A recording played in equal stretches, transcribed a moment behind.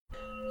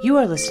You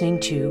are listening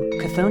to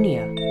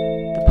Chthoniya,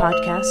 the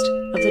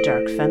podcast of the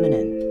Dark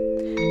Feminine.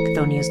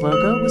 Chthoniya's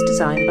logo was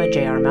designed by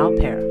J.R.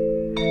 Malpair.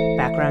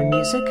 Background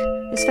music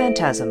is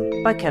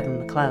Phantasm by Kevin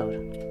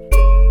MacLeod.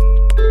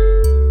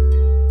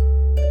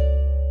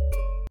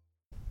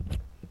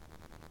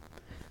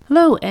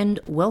 Hello and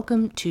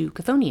welcome to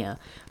Chthoniya,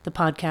 the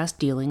podcast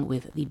dealing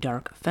with the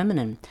Dark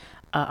Feminine.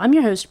 I'm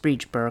your host,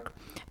 Breach Burke.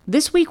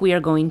 This week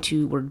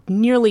we're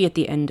nearly at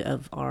the end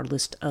of our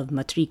list of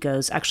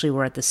Matrikas. Actually,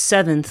 we're at the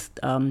seventh,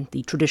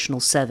 the traditional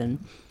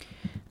seven.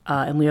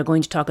 And we are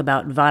going to talk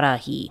about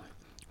Varahi,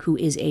 who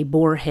is a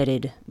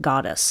boar-headed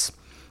goddess.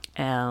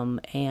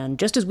 And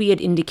just as we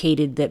had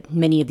indicated that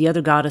many of the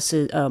other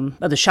goddesses, of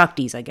the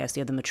Shaktis, I guess,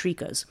 the other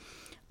Matrikas,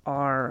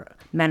 are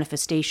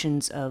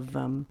manifestations of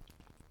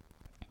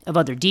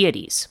other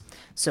deities.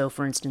 So,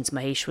 for instance,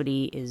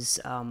 Maheshwari is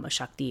a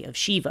Shakti of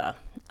Shiva.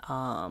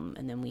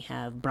 And then we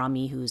have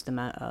Brahmi, who is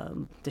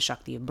the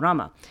Shakti of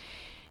Brahma.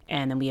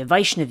 And then we have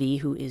Vaishnavi,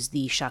 who is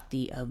the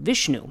Shakti of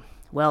Vishnu.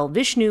 Well,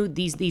 Vishnu,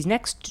 these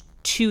next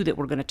two that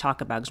we're going to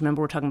talk about, because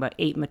remember we're talking about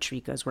 8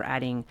 Matrikas, we're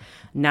adding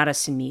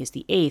Narasimhi as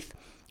the 8th,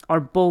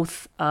 are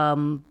both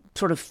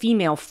sort of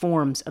female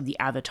forms of the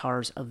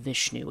avatars of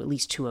Vishnu, at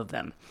least 2 of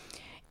them.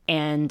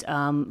 And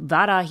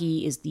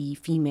Varahi is the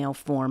female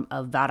form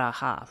of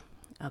Varaha,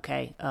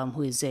 okay,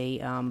 who is a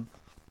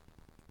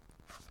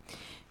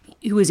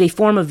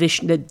form of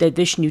Vishnu that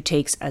Vishnu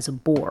takes as a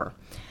boar.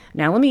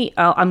 Now, what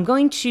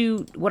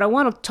I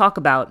want to talk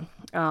about,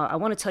 I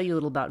want to tell you a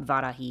little about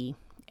Varahi,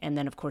 and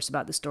then, of course,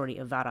 about the story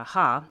of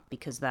Varaha,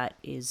 because that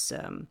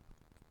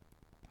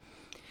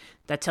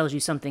tells you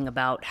something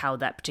about how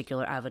that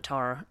particular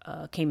avatar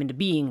came into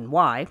being and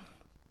why.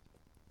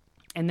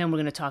 And then we're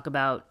going to talk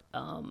about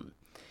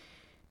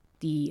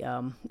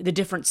the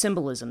different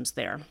symbolisms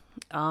there.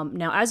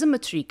 Now, as a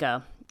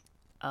Matrika,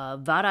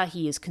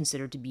 Varahi is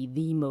considered to be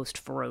the most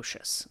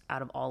ferocious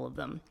out of all of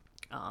them.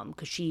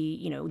 Because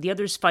the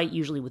others fight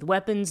usually with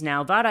weapons.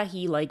 Now,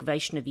 Varahi, like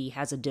Vaishnavi,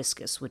 has a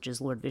discus, which is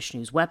Lord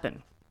Vishnu's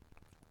weapon.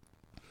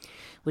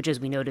 Which, as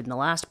we noted in the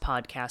last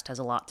podcast, has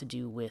a lot to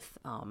do with...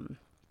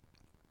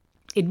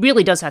 it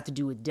really does have to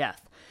do with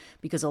death.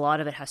 Because a lot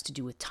of it has to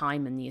do with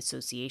time and the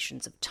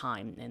associations of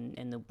time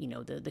and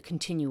the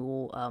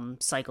continual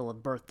cycle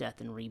of birth, death,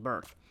 and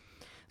rebirth.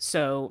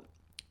 So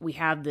we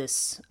have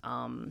this...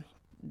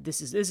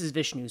 This is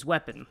Vishnu's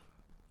weapon.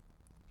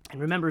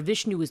 And remember,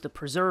 Vishnu is the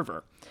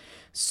preserver.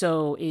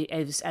 So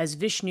as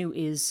Vishnu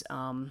is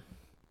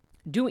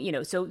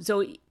doing,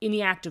 so in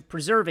the act of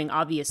preserving,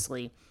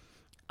 obviously,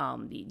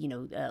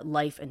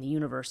 life and the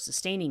universe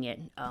sustaining it,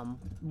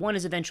 one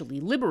is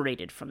eventually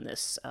liberated from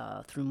this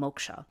through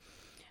moksha.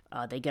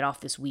 They get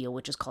off this wheel,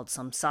 which is called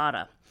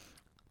samsara.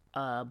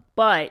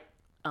 But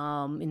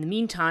in the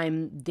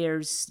meantime,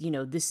 there's,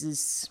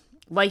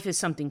 life is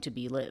something to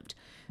be lived.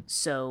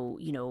 So,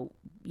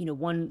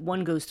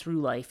 one goes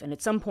through life, and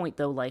at some point,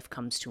 though, life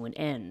comes to an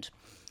end.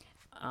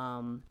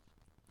 And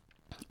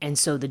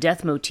so the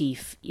death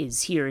motif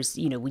is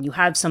when you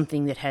have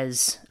something that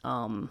has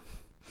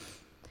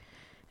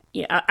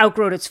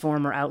outgrown its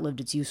form or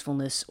outlived its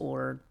usefulness,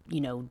 or,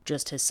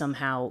 just has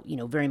somehow,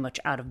 very much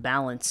out of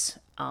balance.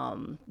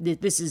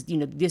 This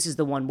is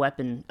the one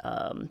weapon,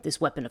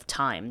 this weapon of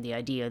time, the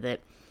idea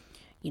that,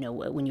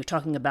 when you're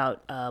talking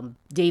about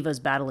devas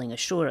battling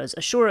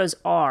asuras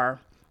are,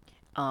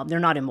 they're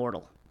not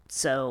immortal.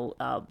 So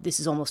this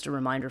is almost a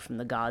reminder from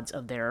the gods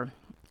of their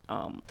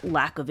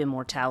lack of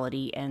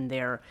immortality and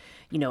their,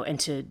 and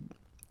to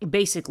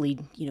basically,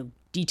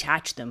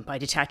 detach them by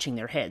detaching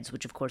their heads,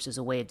 which of course is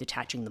a way of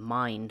detaching the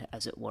mind,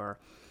 as it were,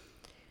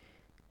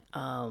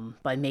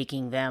 by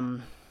making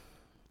them,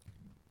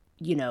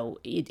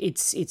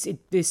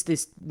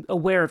 this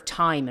aware of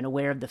time and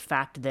aware of the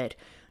fact that,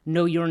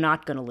 no, you're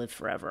not going to live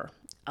forever.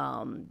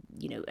 And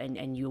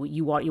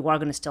you are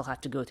going to still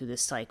have to go through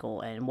this cycle,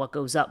 and what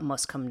goes up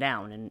must come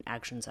down, and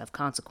actions have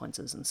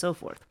consequences, and so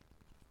forth.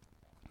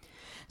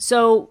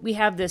 So we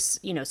have this,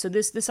 so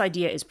this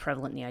idea is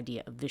prevalent in the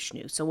idea of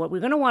Vishnu. So what we're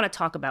going to want to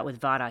talk about with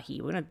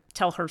Varahi, we're going to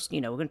tell her,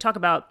 we're going to talk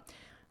about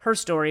her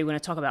story. We're going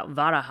to talk about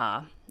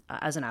Varaha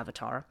as an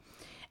avatar,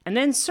 and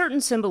then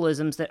certain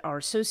symbolisms that are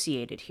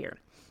associated here.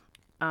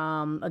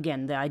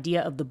 Again, the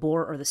idea of the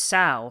boar or the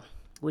sow,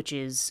 which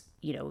is,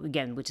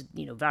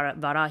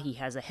 Varahi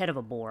has a head of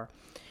a boar.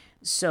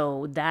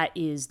 So that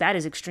is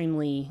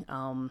extremely,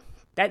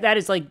 that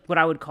is like what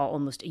I would call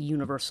almost a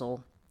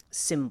universal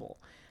symbol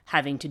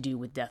having to do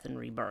with death and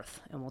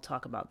rebirth. And we'll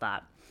talk about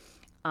that.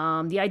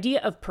 The idea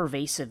of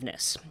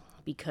pervasiveness,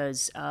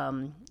 because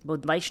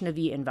both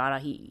Vaishnavi and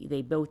Varahi,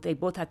 they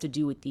both have to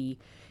do with the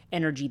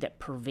energy that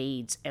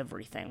pervades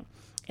everything.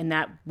 In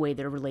that way,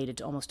 they're related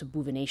to almost to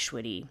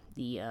Bhuvaneshwari,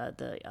 the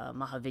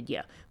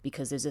Mahavidya,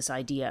 because there's this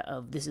idea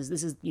of this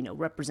is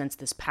represents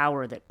this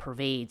power that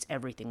pervades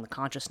everything, the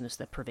consciousness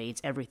that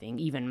pervades everything,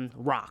 even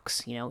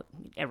rocks,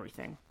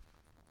 everything.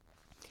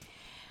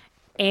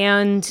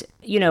 And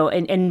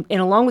and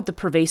along with the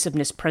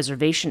pervasiveness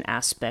preservation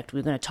aspect,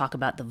 we're going to talk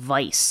about the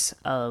vice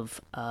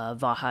of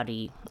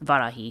Varahi.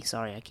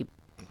 Sorry, I keep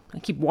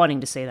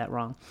wanting to say that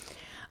wrong.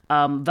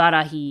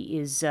 Varahi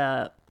is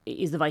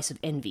the vice of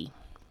envy,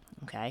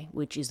 okay,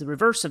 which is the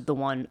reverse of the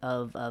one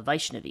of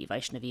Vaishnavi.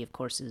 Vaishnavi, of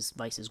course, is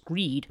vice is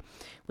greed,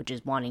 which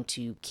is wanting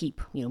to keep,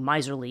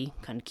 miserly,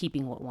 kind of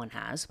keeping what one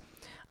has.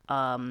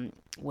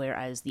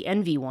 Whereas the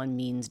envy one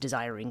means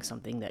desiring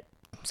something that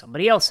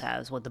somebody else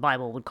has, what the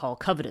Bible would call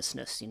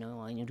covetousness.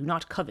 Do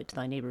not covet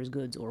thy neighbor's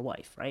goods or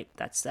wife, right?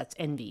 That's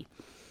envy.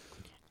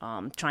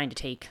 Trying to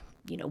take,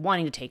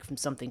 wanting to take from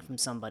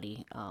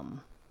somebody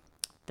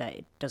that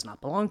it does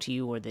not belong to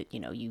you, or that,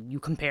 you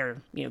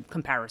compare,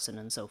 comparison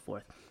and so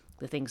forth.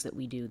 The things that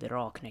we do that are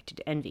all connected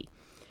to envy.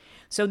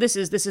 So this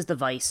is the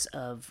vice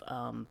of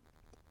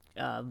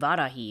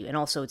Varahi, and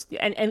also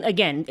and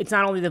again, it's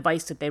not only the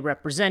vice that they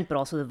represent, but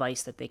also the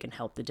vice that they can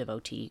help the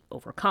devotee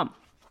overcome.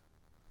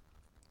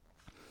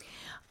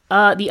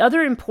 The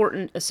other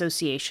important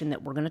association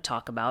that we're going to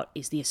talk about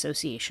is the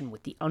association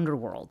with the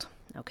underworld,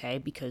 okay?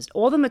 Because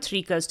all the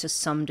Matrikas, to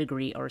some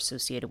degree, are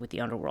associated with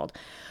the underworld.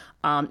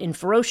 In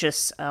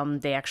Ferocious,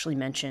 they actually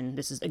mention,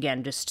 this is,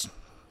 again, just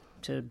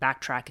to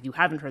backtrack, if you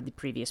haven't heard the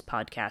previous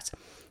podcast,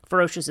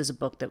 Ferocious is a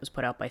book that was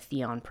put out by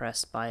Theon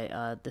Press,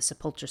 by the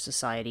Sepulchre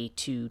Society,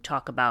 to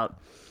talk about,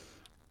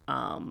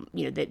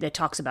 that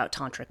talks about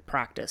tantric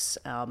practice,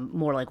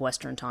 more like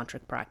Western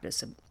tantric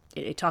practice.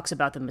 It talks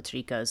about the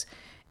Matrikas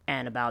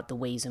and about the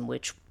ways in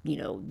which,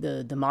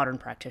 the modern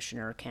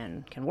practitioner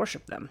can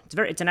worship them.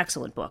 It's an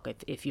excellent book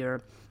if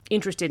you're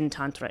interested in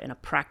Tantra in a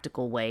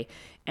practical way,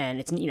 and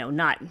it's,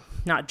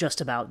 not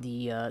just about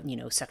the,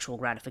 sexual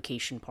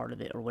gratification part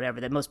of it or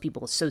whatever that most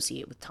people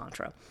associate with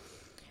Tantra.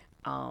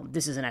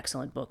 This is an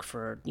excellent book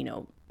for,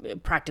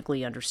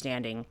 practically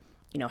understanding,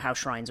 how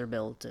shrines are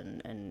built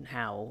and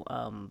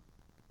how,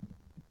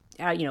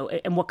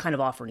 and what kind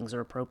of offerings are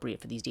appropriate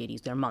for these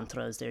deities, their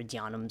mantras, their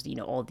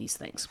dhyanams, all of these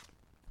things.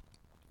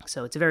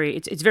 So it's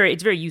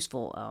very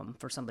useful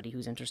for somebody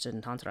who's interested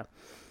in Tantra.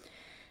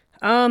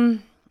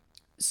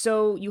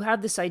 So you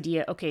have this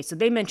idea. Okay, so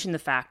they mention the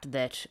fact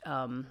that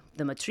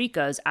the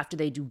Matrikas, after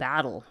they do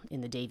battle in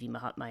the Devi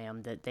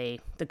Mahatmayam, that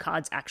the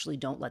gods actually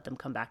don't let them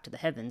come back to the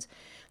heavens.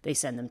 They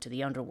send them to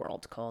the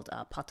underworld called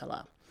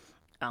Patala,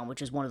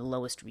 which is one of the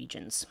lowest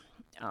regions.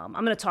 I'm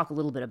going to talk a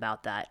little bit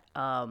about that.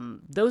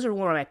 Those are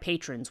where my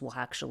patrons will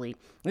actually,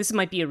 this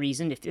might be a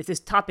reason, if this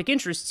topic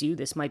interests you,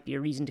 this might be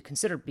a reason to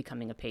consider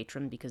becoming a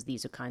patron, because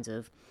these are kinds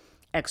of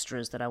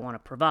extras that I want to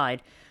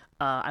provide.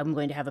 I'm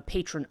going to have a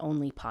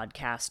patron-only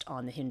podcast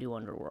on the Hindu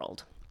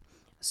underworld.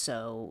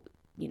 So,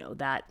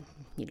 that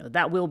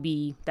will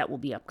be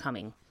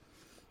upcoming.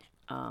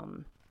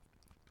 And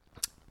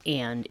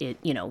it,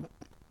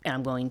 and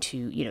I'm going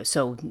to,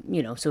 so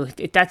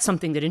if that's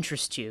something that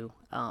interests you,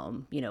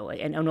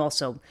 and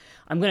also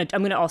I'm going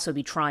to also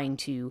be trying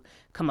to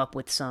come up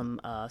with some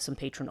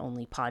patron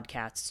only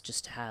podcasts,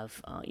 just to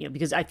have,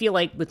 because I feel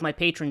like with my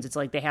patrons, it's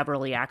like they have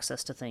early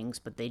access to things,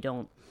 but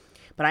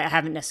I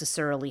haven't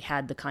necessarily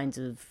had the kinds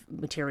of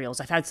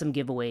materials. I've had some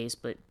giveaways,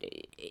 but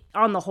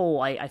on the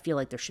whole, I feel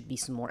like there should be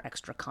some more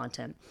extra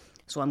content.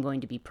 So I'm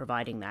going to be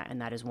providing that,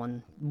 and that is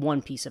one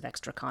piece of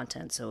extra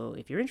content. So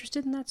if you're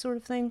interested in that sort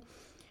of thing,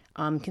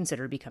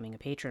 consider becoming a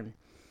patron.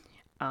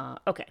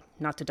 Okay,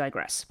 not to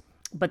digress.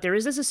 But there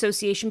is this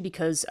association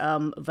because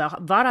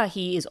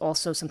Varahi is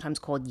also sometimes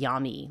called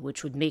Yami,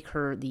 which would make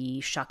her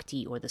the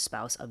Shakti, or the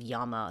spouse of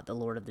Yama, the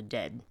Lord of the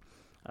Dead,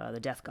 the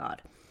death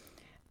god.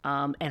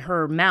 And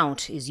her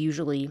mount is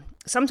usually,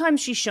 sometimes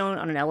she's shown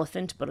on an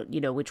elephant, but,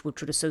 which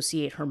would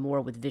associate her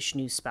more with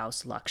Vishnu's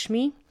spouse,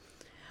 Lakshmi.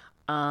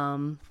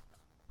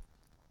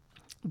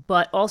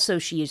 But also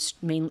she's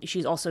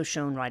also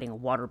shown riding a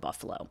water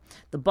buffalo.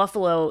 The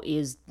buffalo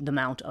is the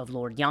mount of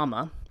Lord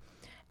Yama,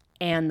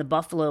 and the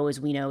buffalo, as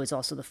we know, is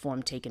also the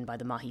form taken by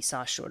the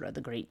Mahisasura,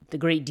 the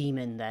great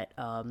demon that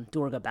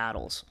Durga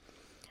battles.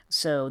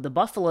 So the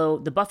buffalo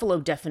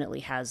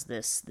definitely has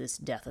this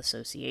death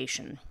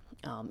association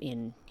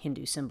in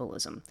Hindu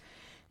symbolism.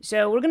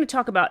 So we're going to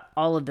talk about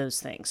all of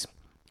those things.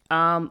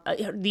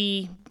 Okay,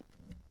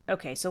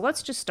 so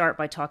let's just start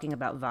by talking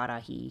about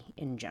Varahi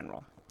in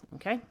general.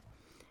 Okay.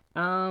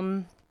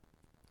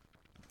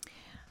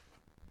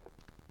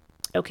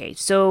 Okay,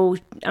 so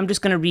I'm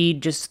just going to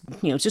read it's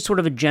just sort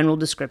of a general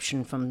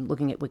description from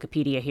looking at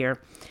Wikipedia here.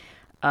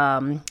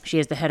 She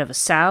has the head of a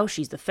sow.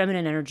 She's the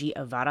feminine energy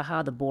of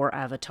Varaha, the boar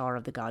avatar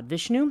of the god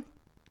Vishnu.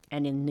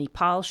 And in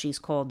Nepal, she's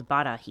called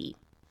Varahi.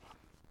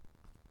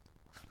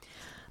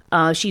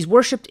 She's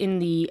worshipped in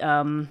the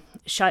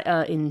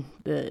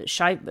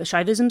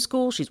Shaivism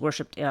school. She's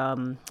worshipped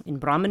in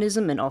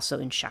Brahmanism and also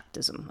in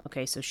Shaktism.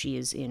 Okay, so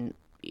she's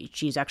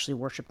actually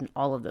worshipped in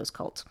all of those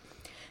cults.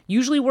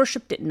 Usually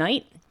worshipped at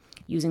night,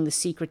 using the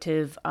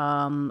secretive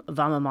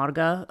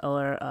Vamamarga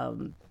or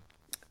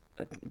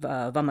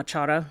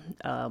Vamachara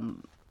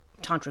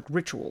tantric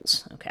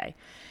rituals. Okay,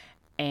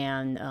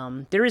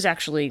 and there is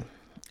actually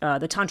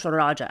the Tantra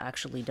Raja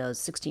actually does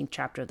 16th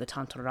chapter of the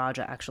Tantra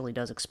Raja actually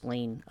does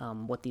explain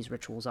what these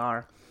rituals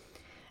are,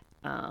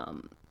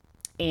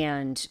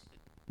 and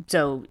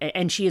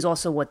she is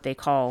also what they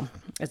call,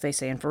 as they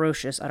say in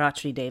Ferocious, a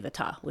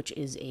ratridevata, which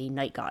is a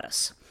night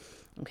goddess.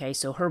 Okay,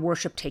 so her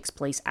worship takes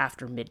place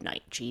after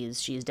midnight. She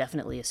is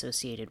definitely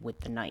associated with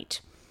the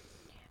night.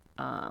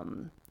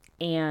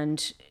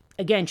 And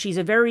again, she's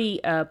a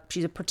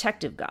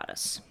protective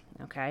goddess.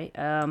 Okay.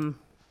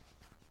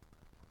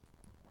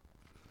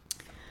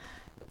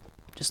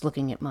 Just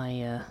looking at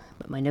my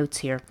notes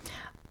here.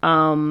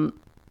 And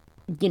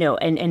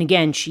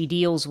again, she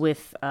deals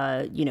with,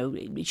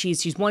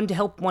 she's one to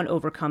help one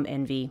overcome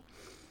envy.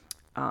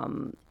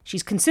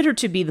 She's considered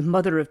to be the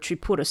mother of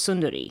Tripura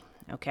Sundari,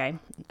 okay?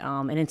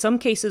 And in some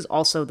cases,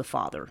 also the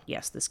father.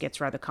 Yes, this gets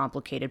rather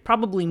complicated,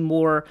 probably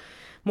more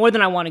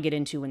than I want to get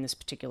into in this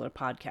particular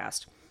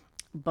podcast.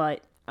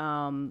 But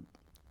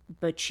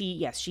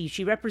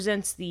she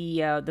represents the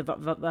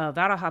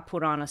Varaha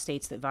Purana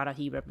states that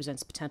Varahi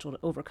represents potential to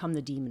overcome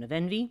the demon of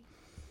envy.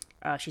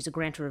 She's a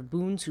granter of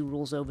boons who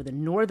rules over the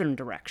northern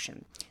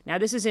direction. Now,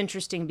 this is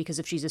interesting because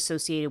if she's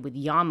associated with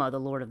Yama, the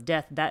lord of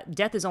death, that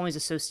death is always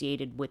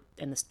associated with,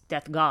 and the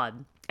death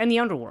god and the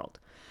underworld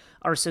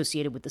are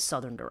associated with the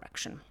southern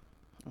direction.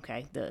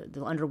 Okay,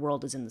 the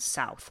underworld is in the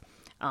south.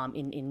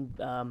 In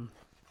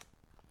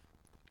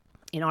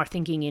our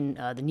thinking in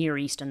the Near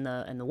East and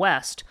the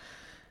West,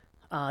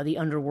 the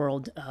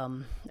underworld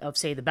of,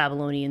 say, the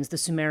Babylonians, the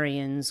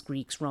Sumerians,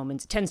 Greeks,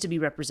 Romans, tends to be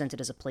represented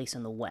as a place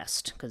in the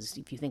West, because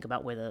if you think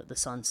about where the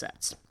sun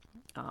sets.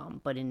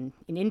 But in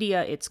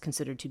India, it's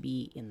considered to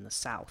be in the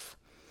South.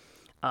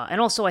 And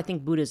also, I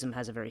think Buddhism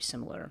has a very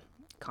similar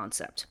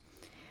concept.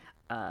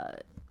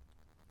 The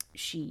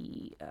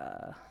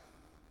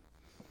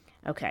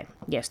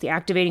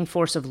activating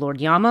force of Lord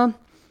Yama,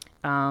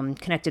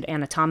 connected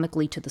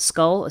anatomically to the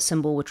skull, a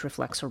symbol which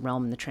reflects her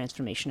realm in the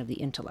transformation of the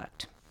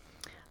intellect.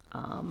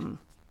 And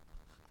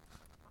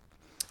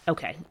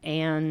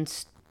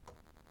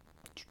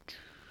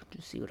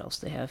to see what else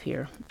they have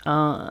here.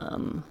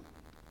 So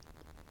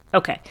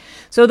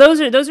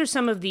those are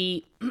some of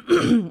the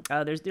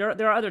there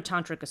are other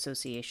tantric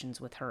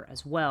associations with her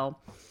as well.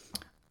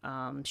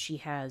 She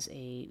has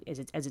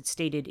as it's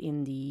stated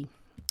in the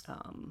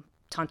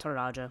Tantra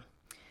Raja,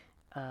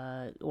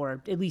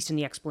 or at least in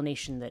the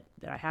explanation that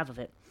I have of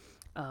it.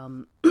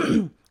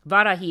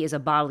 Varahi is a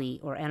Bali,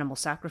 or animal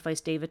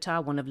sacrifice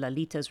devata, one of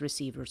Lalita's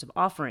receivers of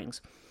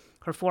offerings.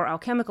 Her 4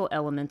 alchemical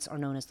elements are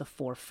known as the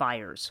 4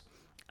 fires.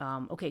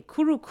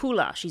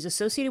 Kurukula. She's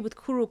associated with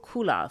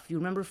Kurukula. If you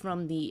remember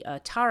from the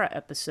Tara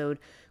episode,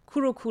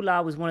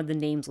 Kurukula was one of the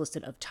names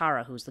listed of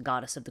Tara, who's the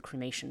goddess of the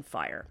cremation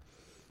fire.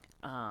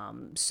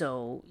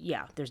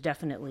 There's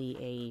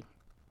definitely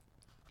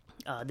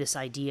this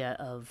idea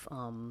of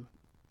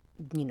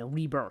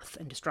rebirth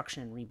and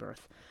destruction and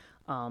rebirth.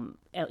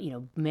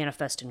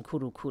 Manifest in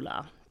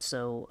Kurukula.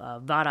 So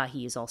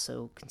Varahi is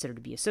also considered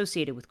to be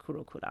associated with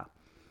Kurukula.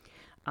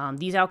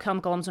 These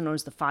alchemical elements are known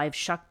as the 5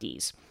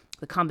 Shaktis.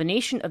 The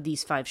combination of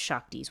these 5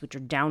 Shaktis, which are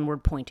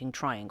downward pointing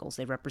triangles,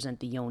 they represent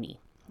the yoni,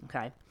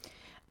 okay?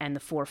 And the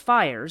 4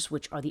 fires,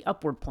 which are the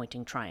upward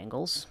pointing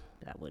triangles,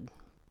 that would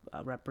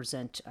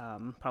represent,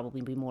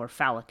 probably be more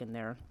phallic in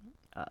their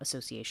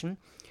association,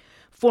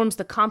 forms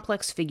the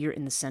complex figure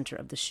in the center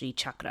of the Sri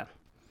Chakra.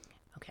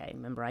 Okay,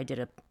 remember I did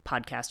a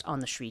podcast on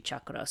the Sri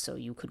Chakra, so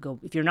you could go,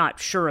 if you're not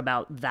sure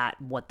about that,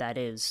 what that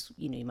is,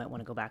 you might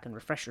want to go back and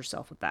refresh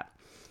yourself with that.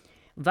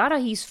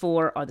 Varahi's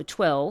 4 are the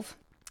 12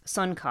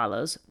 sun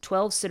kalas,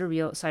 12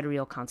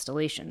 sidereal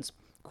constellations.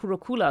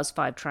 Kurukula's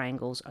 5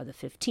 triangles are the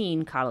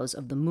 15 kalas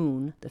of the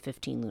moon, the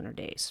 15 lunar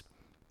days.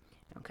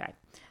 Okay,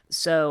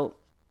 so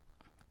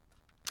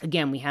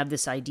again, we have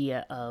this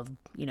idea of,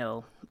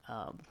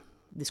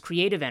 this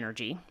creative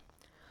energy,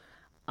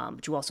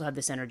 but you also have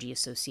this energy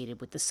associated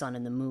with the sun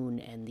and the moon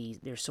and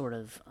their sort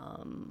of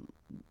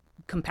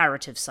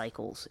comparative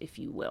cycles, if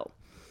you will.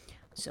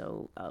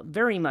 So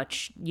very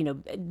much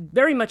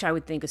I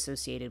would think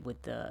associated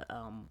with the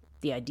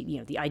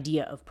idea, the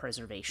idea of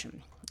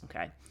preservation.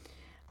 Okay,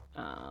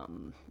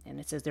 and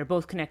it says they're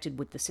both connected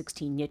with the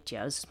 16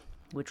 nityas,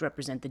 which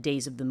represent the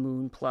days of the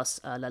moon, plus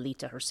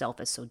Lalita herself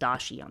as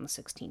Sodashi on the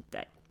 16th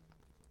day.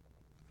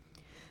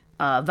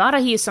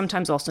 Varahi is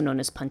sometimes also known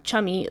as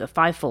Panchami, the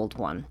 5-fold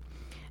one.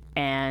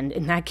 And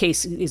in that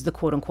case is the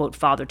quote-unquote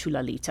father to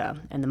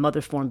Lalita, and the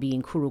mother form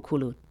being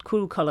Kurukula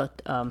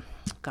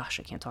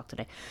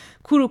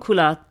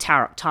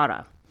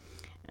Tara.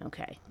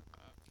 Okay.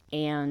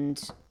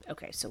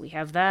 So we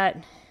have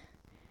that.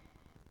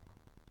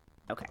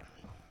 Okay.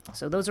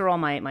 So those are all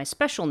my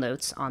special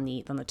notes on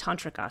the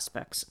tantric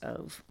aspects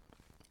of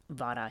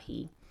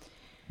Varahi.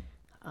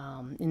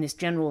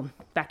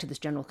 Back to this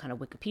general kind of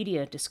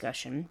Wikipedia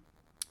discussion.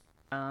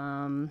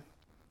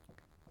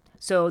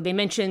 So they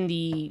mention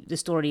the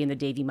story in the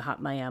Devi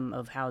Mahatmayam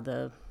of how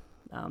the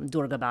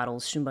Durga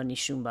battles, Shumba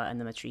Nishumba,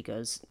 and the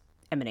Matrikas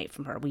emanate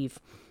from her.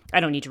 I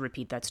don't need to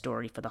repeat that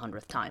story for the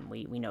 100th time.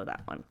 We know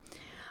that one.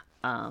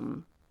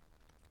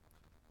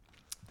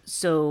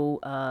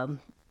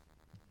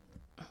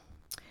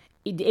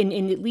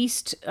 In at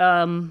least,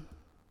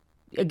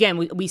 again,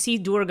 we see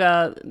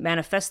Durga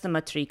manifest the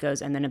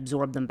Matrikas and then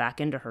absorb them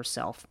back into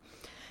herself.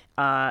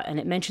 And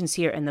it mentions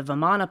here in the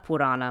Vamana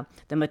Purana,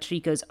 the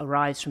Matrikas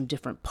arise from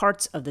different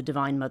parts of the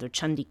Divine Mother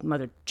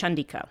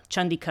Chandika,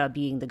 Chandika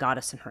being the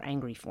goddess in her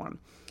angry form.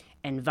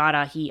 And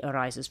Varahi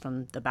arises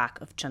from the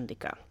back of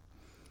Chandika.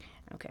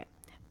 Okay.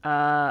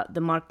 The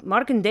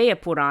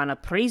Markandeya Purana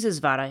praises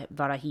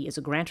Varahi as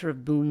a grantor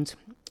of boons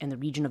in the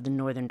region of the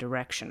northern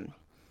direction,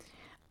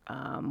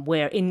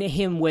 where the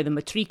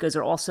Matrikas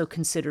are also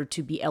considered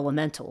to be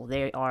elemental.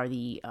 They are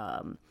the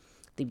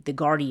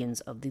guardians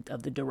of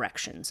the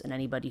directions, and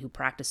anybody who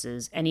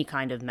practices any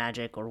kind of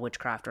magic or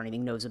witchcraft or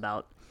anything knows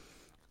about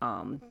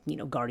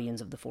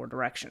guardians of the four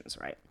directions,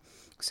 right?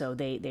 So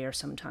they are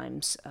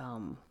sometimes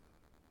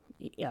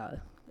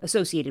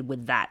associated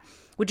with that,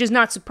 which is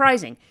not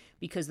surprising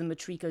because the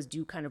Matrikas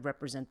do kind of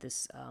represent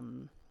this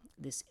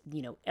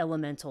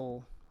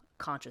elemental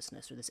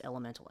consciousness or this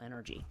elemental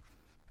energy.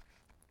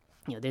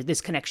 There's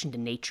this connection to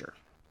nature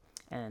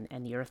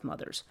and the earth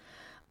mothers.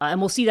 And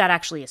we'll see that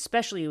actually,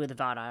 especially with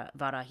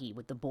Varahi,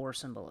 with the boar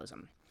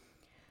symbolism.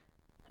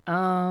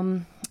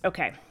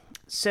 Okay,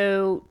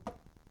 so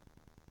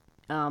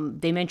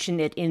they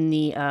mention it in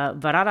the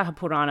Varaha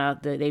Purana.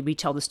 They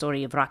retell the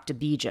story of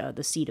Ratridevata,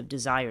 the seed of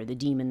desire, the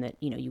demon that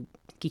you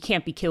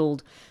can't be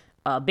killed.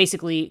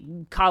 Basically,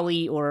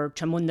 Kali or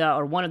Chamunda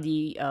or one of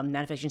the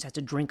manifestations has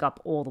to drink up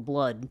all the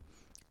blood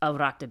of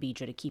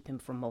Ratridevata to keep him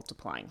from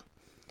multiplying.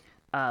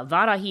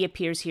 Varahi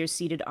appears here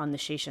seated on the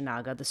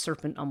Sheshanaga, the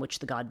serpent on which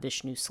the god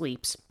Vishnu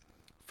sleeps,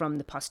 from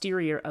the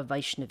posterior of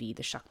Vaishnavi,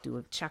 the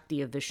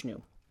Shakti of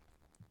Vishnu.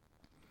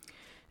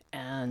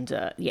 And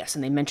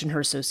and they mention her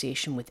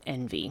association with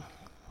envy.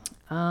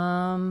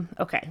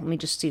 Okay, let me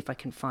just see if I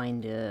can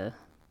find.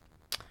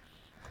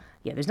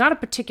 There's not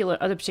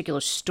other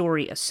particular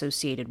story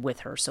associated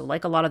with her. So,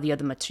 like a lot of the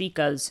other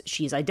Matrikas,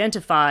 she's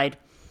identified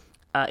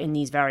in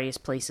these various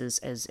places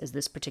as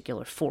this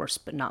particular force,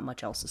 but not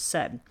much else is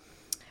said.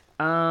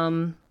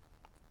 The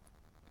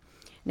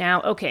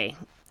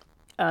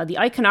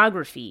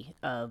iconography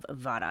of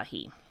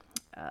Varahi.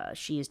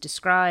 She is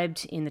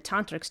described in the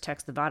Tantric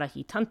text, the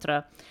Varahi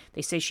Tantra.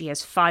 They say she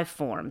has 5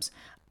 forms.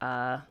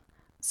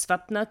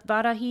 Svapnat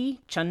Varahi,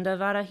 Chanda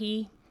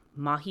Varahi,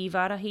 Mahi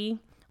Varahi,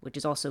 which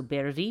is also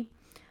Bhairavi,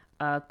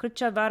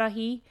 Kricha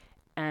Varahi,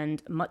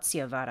 and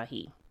Matsya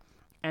Varahi.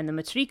 And the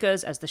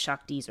Matrikas, as the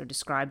Shaktis, are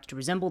described to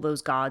resemble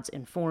those gods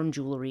in form,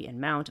 jewelry,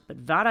 and mount,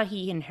 but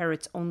Varahi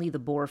inherits only the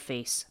boar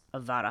face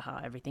of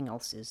Varaha. Everything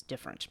else is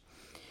different.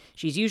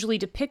 She's usually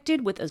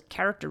depicted with a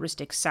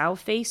characteristic sow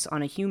face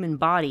on a human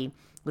body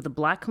with a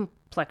black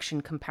complexion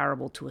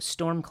comparable to a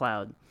storm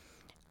cloud.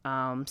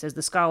 Says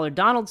the scholar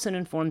Donaldson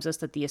informs us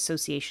that the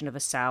association of a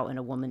sow and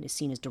a woman is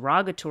seen as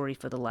derogatory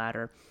for the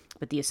latter,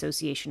 but the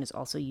association is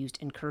also used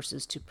in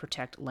curses to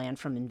protect land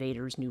from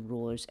invaders, new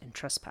rulers, and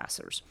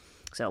trespassers.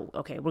 So,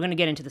 okay, we're going to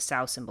get into the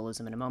sow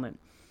symbolism in a moment.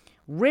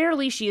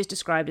 Rarely she is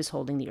described as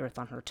holding the earth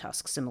on her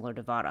tusks, similar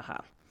to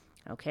Varaha.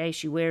 Okay,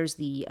 she wears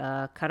the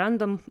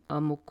Karandam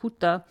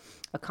Mukuta,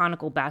 a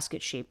conical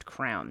basket-shaped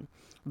crown.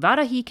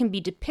 Varahi can be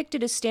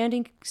depicted as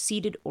standing,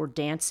 seated, or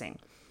dancing.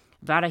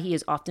 Varahi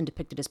is often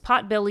depicted as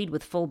pot-bellied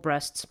with full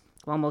breasts,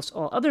 while most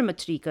all other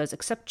Matrikas,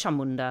 except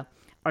Chamunda,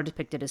 are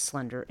depicted as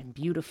slender and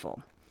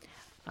beautiful.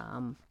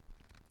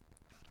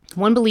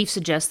 One belief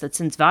suggests that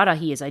since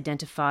Varahi is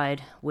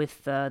identified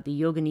with the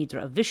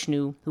Yoganidra of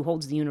Vishnu, who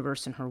holds the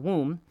universe in her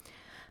womb,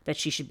 that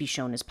she should be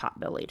shown as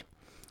pot-bellied.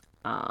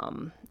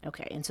 And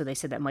so they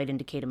said that might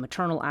indicate a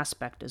maternal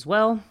aspect as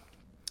well.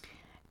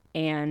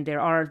 And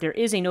there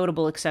is a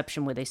notable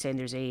exception where they say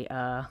there's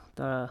the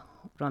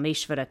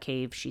Rameshvara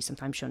cave. She's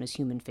sometimes shown as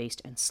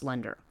human-faced and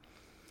slender.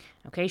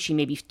 Okay, she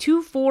may be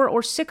 2, 4,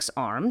 or 6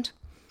 armed.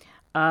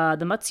 The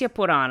Matsya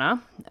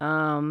Purana,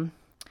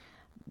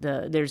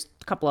 there's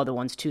a couple other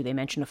ones too. They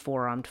mention a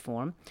 4-armed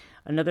form.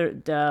 Another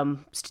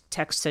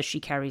text says she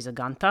carries a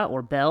gantha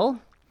or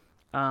bell,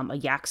 a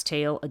yak's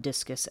tail, a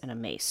discus, and a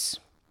mace.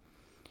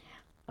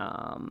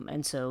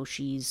 And so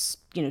she's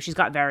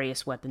got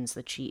various weapons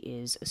that she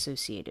is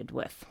associated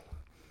with.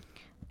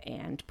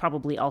 And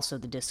probably also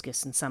the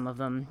discus in some of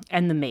them,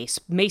 and the mace.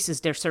 Maces,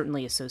 they're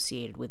certainly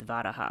associated with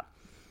Varaha.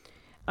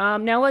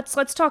 Now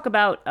let's talk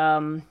about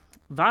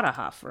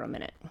Varaha for a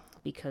minute,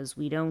 because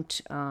we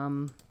don't,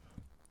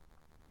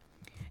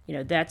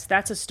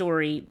 that's a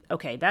story.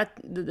 Okay,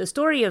 the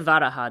story of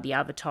Varaha, the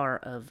avatar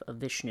of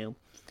Vishnu.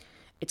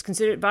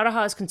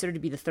 Varaha is considered to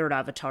be the 3rd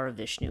avatar of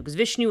Vishnu, because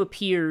Vishnu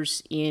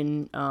appears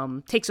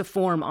takes a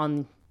form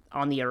on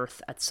the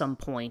earth at some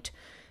point.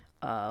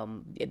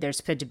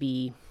 There's said to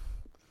be,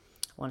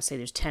 I want to say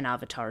there's 10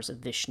 avatars of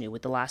Vishnu,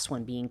 with the last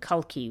one being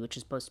Kalki, which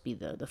is supposed to be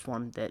the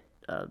form that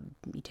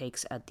he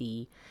takes at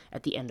the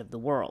end of the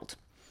world,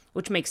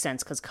 which makes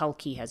sense because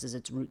Kalki has as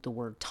its root the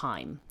word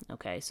time.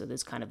 Okay, so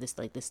there's kind of this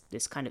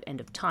kind of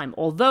end of time.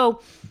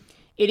 Although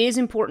it is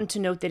important to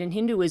note that in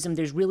Hinduism,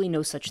 there's really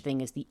no such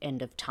thing as the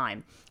end of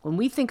time. When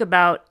we think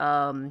about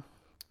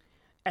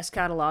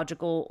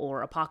eschatological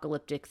or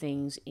apocalyptic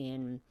things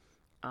in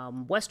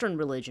Western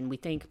religion, we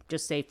think,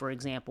 just say, for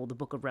example, the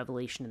book of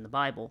Revelation in the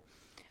Bible,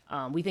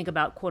 we think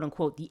about, quote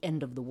unquote, the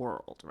end of the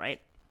world, right?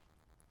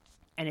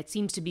 And it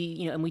seems to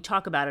be, and we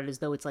talk about it as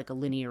though it's like a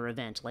linear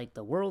event, like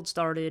the world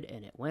started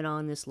and it went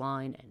on this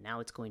line and now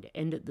it's going to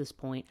end at this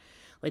point.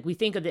 Like we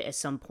think of it as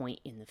some point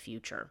in the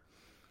future.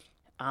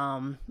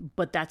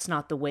 But that's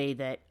not the way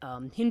that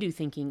Hindu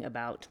thinking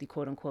about the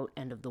quote-unquote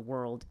end of the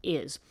world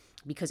is,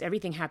 because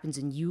everything happens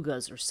in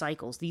yugas or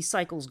cycles. These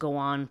cycles go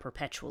on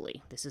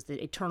perpetually. This is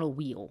the eternal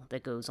wheel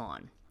that goes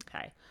on,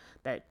 okay?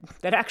 That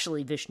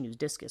actually Vishnu's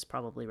discus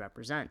probably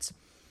represents.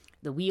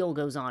 The wheel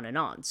goes on and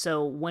on.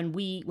 So when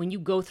you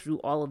go through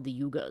all of the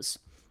yugas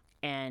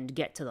and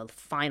get to the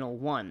final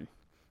one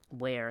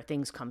where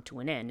things come to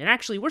an end, and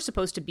actually we're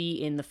supposed to be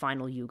in the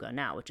final yuga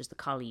now, which is the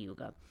Kali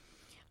Yuga.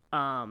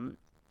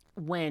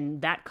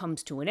 When that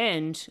comes to an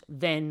end,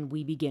 then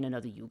we begin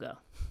another yuga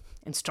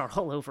and start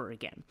all over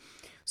again.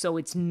 So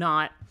there's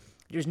not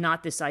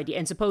this idea,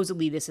 and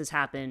supposedly this has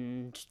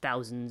happened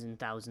thousands and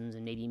thousands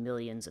and maybe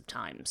millions of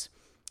times,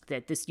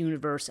 that this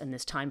universe and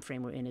this time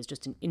frame we're in is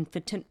just an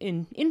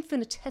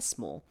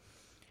infinitesimal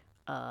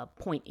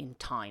point in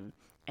time,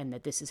 and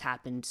that this has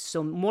happened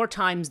so more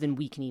times than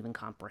we can even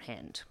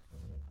comprehend.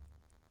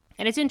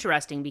 And it's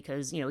interesting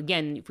because,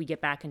 again, if we get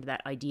back into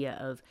that idea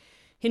of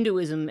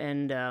Hinduism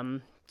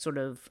and sort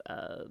of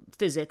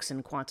physics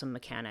and quantum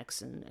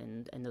mechanics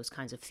and those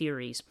kinds of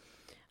theories,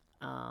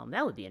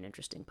 that would be an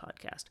interesting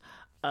podcast.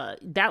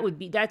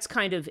 That's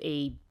kind of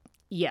you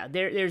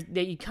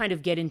kind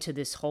of get into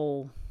this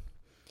whole,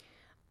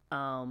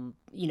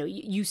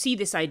 you see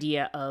this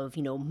idea of,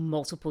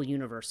 multiple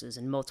universes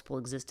and multiple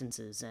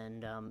existences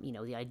and,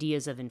 the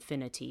ideas of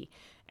infinity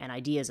and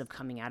ideas of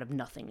coming out of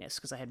nothingness.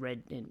 Because I had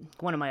read in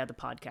one of my other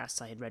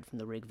podcasts, I had read from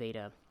the Rig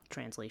Veda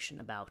translation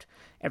about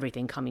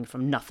everything coming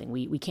from nothing.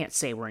 We can't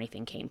say where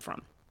anything came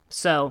from.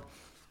 So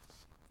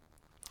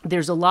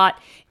there's a lot.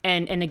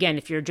 And again,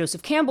 if you're a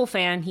Joseph Campbell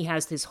fan, he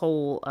has this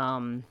whole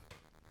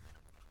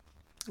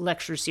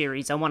lecture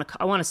series. I want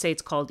to say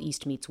it's called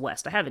East Meets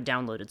West. I have it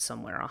downloaded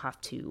somewhere. I'll have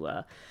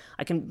to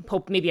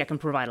maybe I can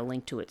provide a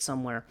link to it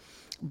somewhere.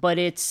 But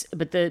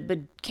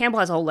Campbell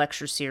has a whole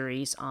lecture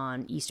series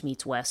on East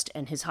Meets West,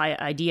 and his high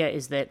idea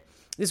is that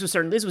this was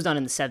done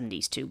in the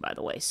 70s too, by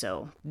the way.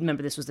 So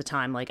remember, this was the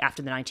time like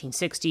after the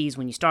 1960s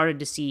when you started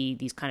to see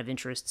these kind of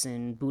interests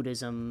in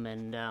Buddhism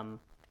and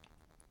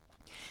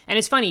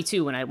it's funny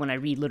too when I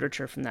read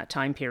literature from that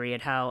time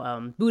period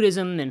how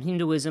Buddhism and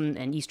Hinduism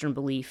and Eastern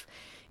belief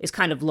is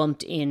kind of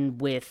lumped in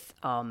with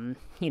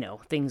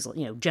things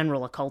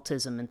general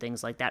occultism and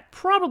things like that,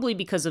 probably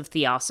because of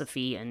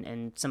theosophy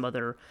and some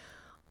other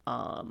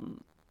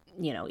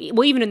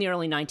even in the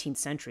early 19th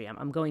century.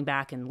 I'm going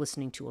back and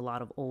listening to a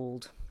lot of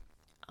old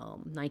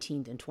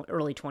 19th and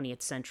early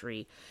 20th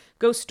century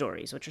ghost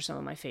stories, which are some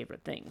of my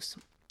favorite things.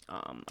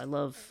 I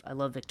love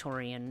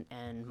Victorian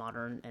and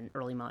modern and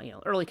early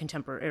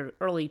contemporary,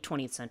 early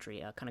 20th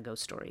century kind of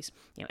ghost stories.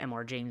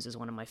 M.R. James is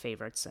one of my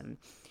favorites, and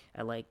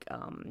I like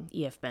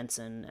E.F.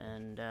 Benson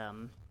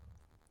and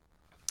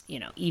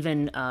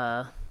even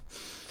some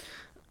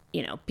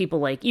people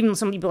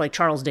like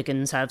Charles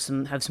Dickens have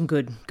some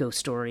good ghost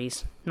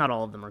stories. Not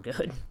all of them are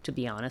good, to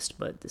be honest,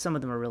 but some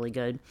of them are really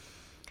good.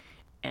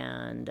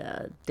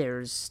 And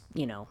there's,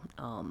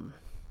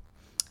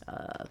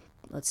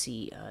 let's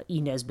see, E.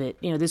 Nesbitt.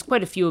 There's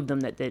quite a few of them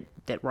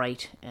that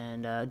write,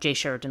 and J.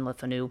 Sheridan Le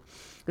Fanu.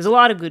 There's a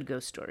lot of good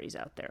ghost stories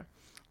out there.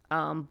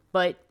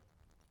 But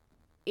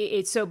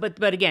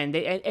again,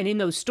 and in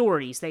those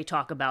stories, they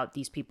talk about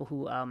these people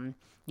who,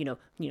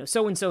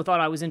 so and so thought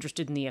I was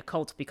interested in the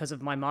occult because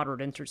of my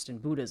moderate interest in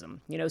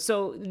Buddhism.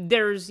 So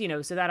there's,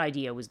 so that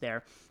idea was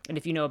there. And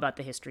if you know about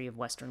the history of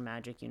Western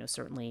magic,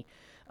 certainly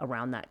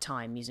around that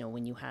time,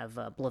 when you have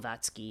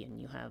Blavatsky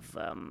and you have,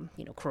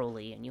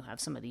 Crowley and you have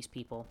some of these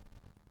people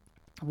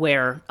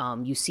where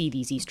you see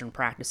these Eastern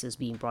practices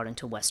being brought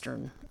into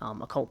Western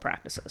occult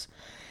practices.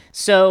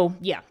 So,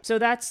 yeah, so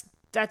that's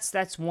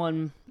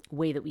one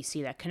way that we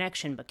see that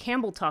connection. But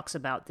Campbell talks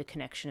about the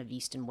connection of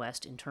East and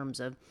West in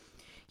terms of,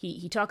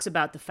 he talks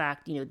about the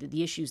fact,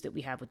 the issues that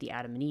we have with the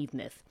Adam and Eve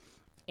myth,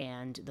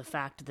 and the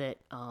fact that,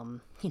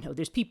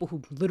 there's people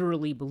who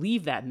literally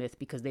believe that myth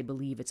because they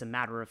believe it's a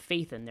matter of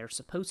faith and they're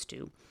supposed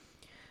to,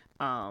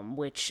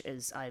 which,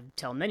 as I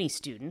tell many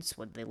students,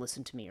 whether they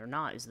listen to me or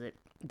not, is that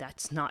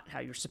that's not how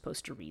you're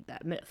supposed to read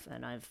that myth.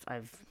 And I've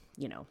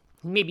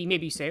maybe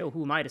you say, oh,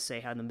 who am I to say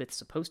how the myth's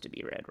supposed to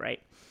be read,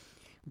 right?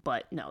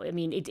 But no, I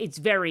mean, it's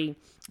very,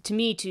 to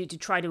me, to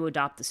try to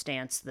adopt the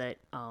stance that,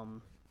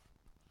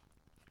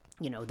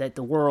 that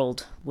the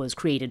world was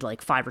created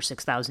like 5,000 or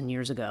 6,000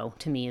 years ago,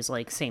 to me is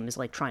like same as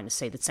like trying to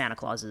say that Santa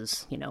Claus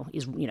is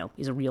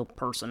a real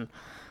person,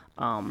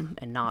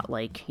 and not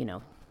like,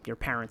 your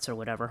parents or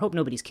whatever. Hope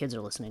nobody's kids are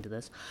listening to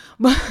this,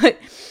 but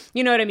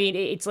you know what I mean?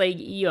 It's like,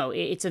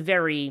 it's a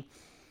very,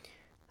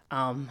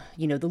 the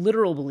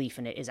literal belief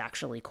in it is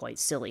actually quite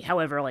silly.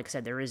 However, like I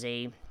said, there is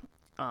a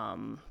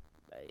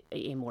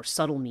more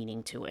subtle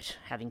meaning to it,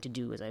 having to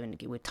do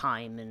with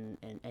time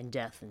and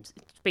death and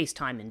space,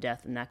 time and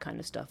death and that kind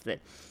of stuff. That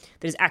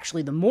is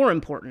actually the more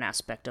important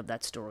aspect of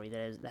that story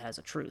that has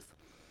a truth.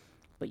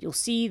 But you'll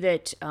see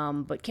that.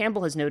 But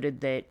Campbell has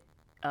noted that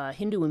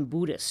Hindu and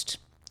Buddhist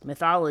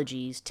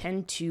mythologies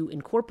tend to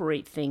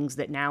incorporate things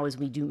that now, as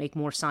we do make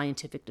more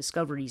scientific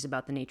discoveries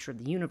about the nature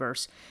of the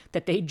universe,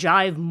 that they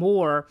jive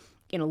more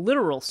in a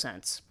literal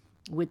sense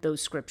with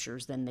those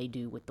scriptures than they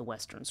do with the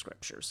Western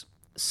scriptures.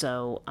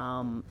 So,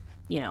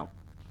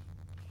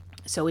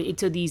 so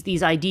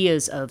these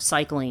ideas of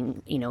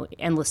cycling,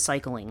 endless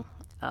cycling,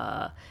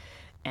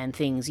 and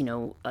things,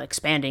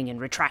 expanding and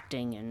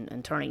retracting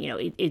and turning,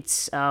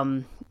 it's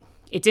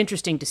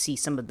interesting to see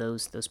some of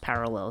those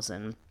parallels,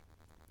 and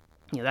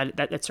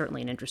that's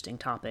certainly an interesting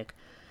topic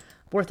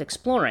worth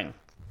exploring.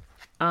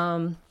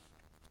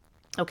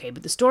 Okay,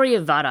 but the story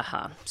of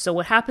Varaha. So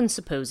what happens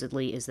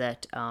supposedly is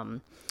that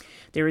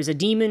there is a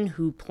demon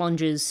who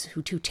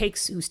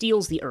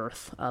steals the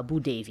earth,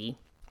 Bhudevi,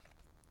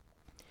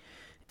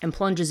 and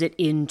plunges it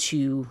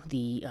into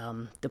the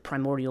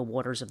primordial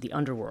waters of the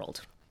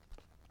underworld,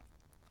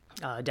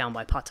 down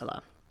by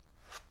Patala.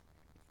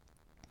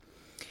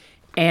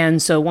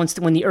 And so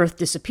when the earth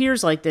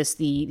disappears like this,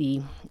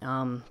 the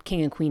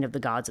king and queen of the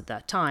gods at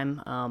that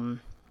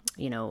time,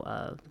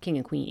 king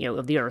and queen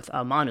of the earth,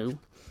 Manu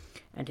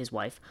and his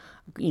wife,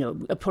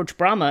 approach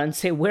Brahma and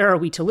say, "Where are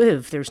we to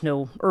live? There's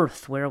no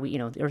earth. Where are we?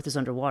 The earth is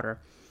underwater."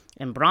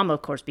 And Brahma,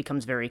 of course,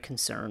 becomes very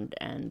concerned,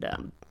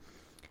 and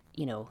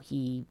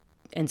he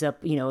ends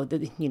up,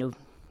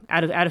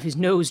 out of his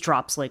nose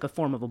drops like a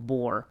form of a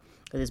boar,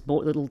 this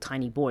little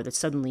tiny boar that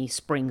suddenly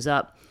springs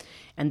up.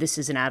 And this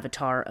is an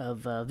avatar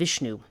of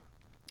Vishnu,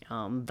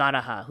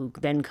 Varaha, who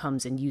then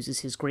comes and uses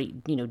his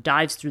great,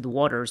 dives through the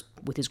waters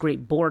with his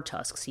great boar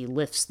tusks. He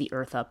lifts the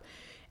earth up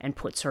and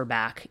puts her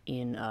back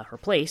in her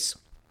place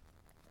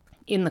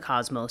in the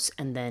cosmos,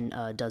 and then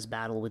does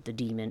battle with the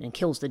demon and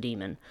kills the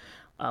demon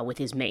with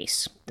his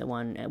mace, the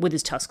one with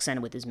his tusks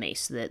and with his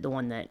mace, the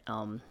one that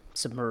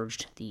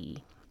submerged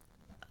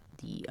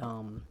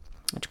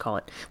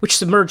which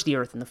submerged the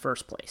earth in the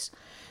first place.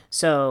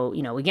 So,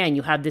 again,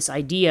 you have this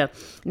idea.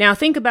 Now,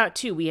 think about,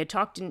 too, we had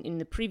talked in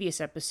the previous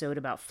episode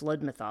about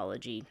flood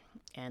mythology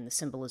and the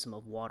symbolism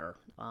of water.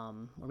 Or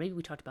maybe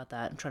we talked about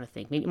that. I'm trying to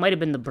think. Maybe it might have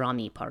been the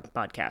Brahmi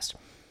podcast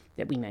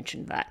that we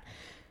mentioned that.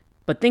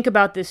 But think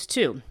about this,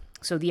 too.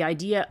 So the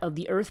idea of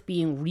the earth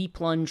being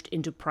replunged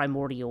into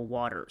primordial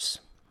waters.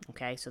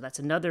 Okay, so that's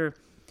another,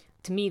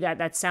 to me,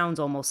 that sounds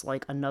almost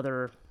like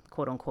another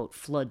quote-unquote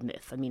flood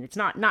myth. I mean, it's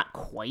not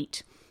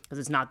quite, because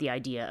it's not the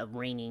idea of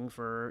raining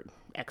for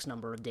X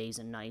number of days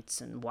and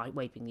nights and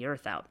wiping the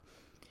earth out.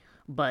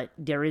 But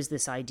there is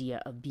this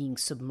idea of being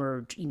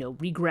submerged,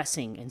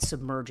 regressing and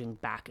submerging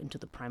back into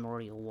the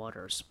primordial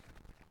waters.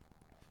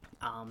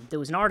 There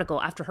was an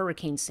article, after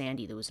Hurricane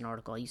Sandy, there was an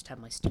article, I used to have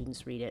my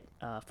students read it,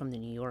 from the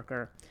New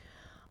Yorker.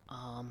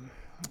 I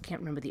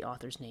can't remember the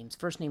author's names.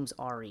 First name's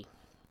Ari.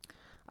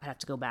 I'd have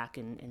to go back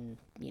and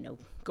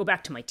go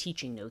back to my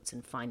teaching notes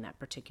and find that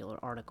particular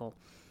article.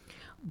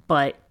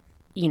 But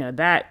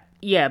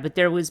but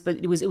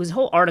it was a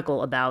whole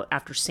article about,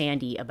 after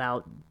Sandy,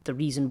 about the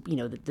reason,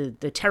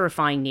 the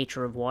terrifying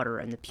nature of water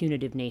and the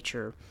punitive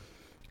nature,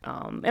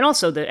 and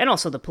also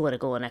the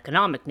political and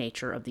economic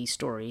nature of these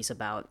stories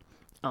about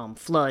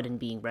flood and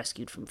being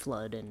rescued from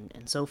flood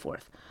and so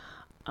forth.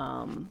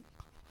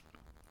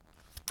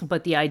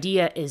 But the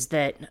idea is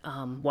that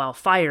while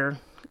fire,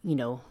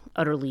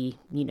 utterly,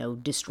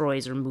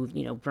 destroys or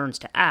burns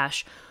to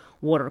ash,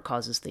 water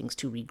causes things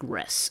to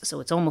regress. So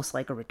it's almost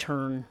like a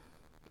return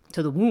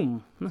to the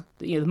womb.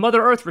 The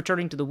Mother Earth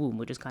returning to the womb,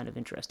 which is kind of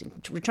interesting.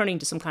 Returning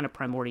to some kind of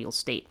primordial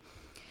state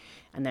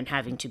and then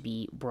having to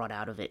be brought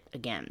out of it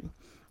again.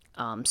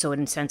 So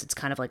in a sense, it's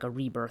kind of like a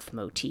rebirth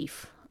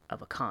motif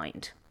of a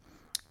kind.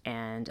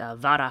 And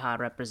Varaha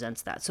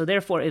represents that. So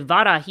therefore, if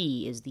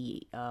Varahi is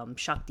the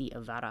Shakti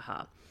of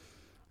Varaha,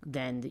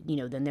 then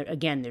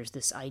there's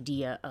this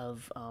idea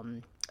of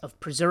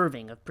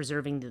preserving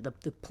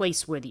the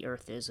place where the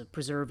earth is, of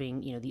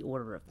preserving, the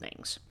order of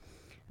things.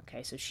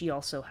 Okay, so she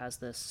also has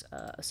this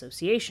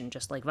association,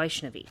 just like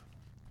Vaishnavi.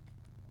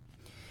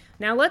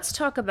 Now let's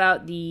talk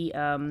about the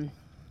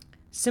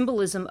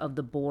symbolism of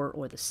the boar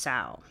or the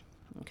sow.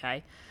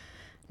 Okay,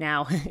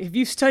 now if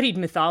you've studied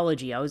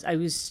mythology, I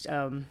was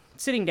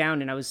sitting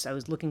down and I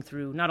was looking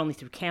through, not only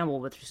through Campbell,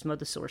 but through some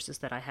other sources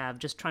that I have,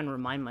 just trying to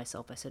remind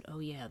myself. I said, oh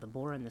yeah, the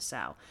boar and the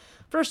sow.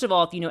 First of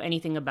all, if you know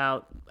anything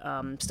about,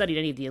 studied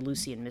any of the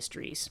Eleusinian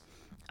mysteries,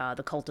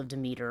 the cult of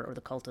Demeter or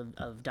the cult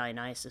of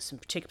Dionysus,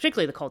 and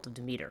particularly the cult of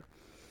Demeter,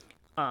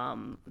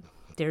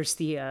 there's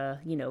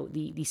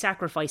the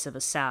sacrifice of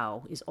a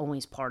sow is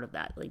always part of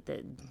that. Like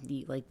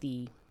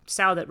the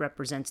sow that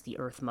represents the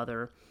Earth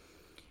Mother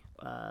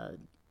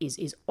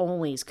is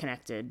always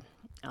connected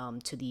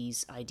to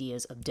these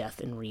ideas of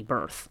death and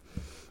rebirth.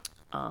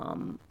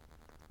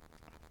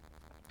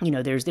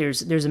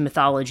 There's a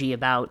mythology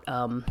about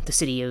the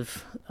city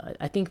of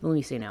I think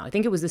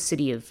it was the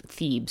city of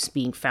Thebes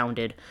being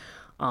founded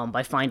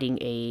by finding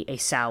a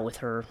sow with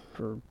her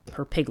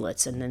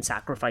piglets and then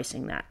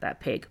sacrificing that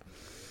pig.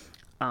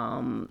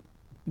 That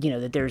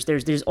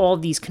there's all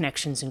these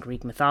connections in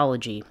Greek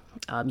mythology.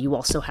 You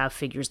also have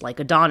figures like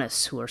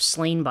Adonis, who are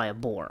slain by a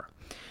boar.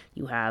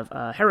 You have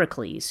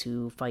Heracles,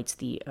 who fights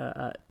the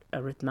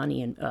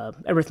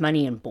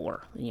Arithmanian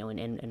boar,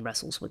 and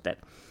wrestles with it.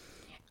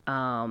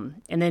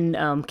 And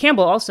then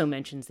Campbell also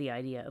mentions the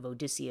idea of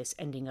Odysseus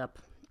ending up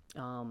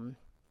in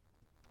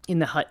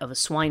the hut of the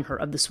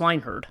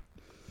swineherd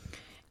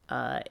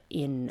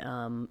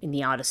in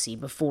the Odyssey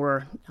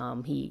before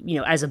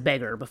he, as a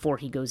beggar before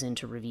he goes in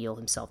to reveal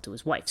himself to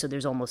his wife. So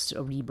there's almost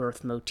a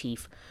rebirth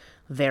motif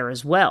there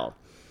as well.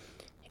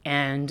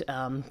 And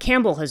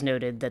Campbell has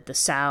noted that the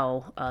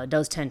sow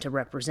does tend to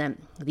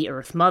represent the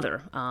Earth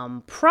Mother.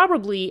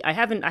 Probably, I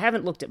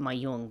haven't looked at my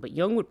Jung, but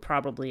Jung would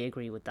probably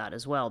agree with that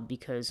as well,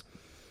 because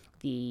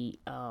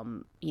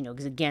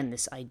because again,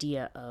 this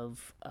idea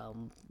of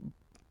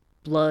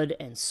blood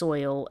and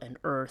soil and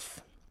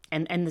earth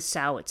and the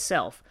sow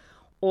itself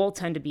all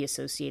tend to be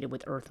associated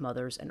with Earth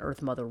Mothers and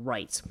Earth Mother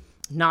rites.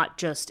 Not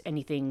just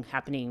anything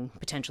happening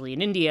potentially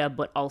in India,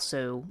 but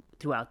also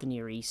throughout the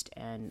Near East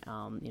and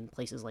in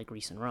places like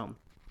Greece and Rome.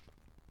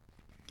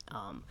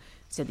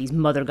 So these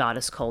mother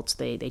goddess cults,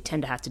 they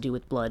tend to have to do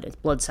with blood. It's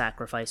blood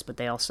sacrifice, but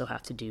they also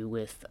have to do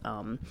with,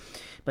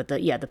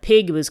 the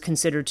pig was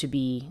considered to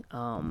be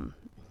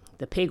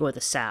the pig or the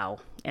sow.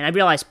 And I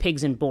realize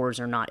pigs and boars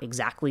are not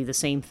exactly the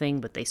same thing,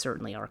 but they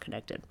certainly are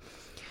connected.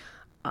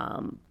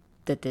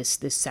 That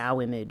this sow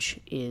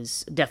image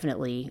is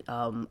definitely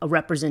a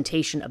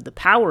representation of the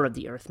power of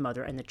the Earth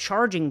Mother, and the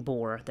charging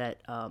boar that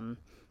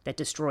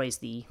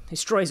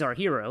destroys our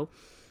hero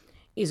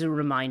is a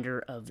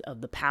reminder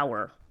of the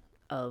power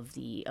of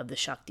the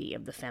Shakti,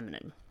 of the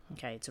feminine.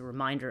 Okay, it's a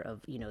reminder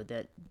of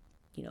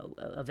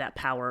of that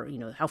power,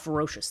 how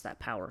ferocious that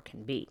power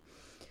can be.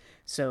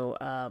 So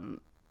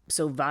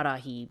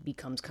Varahi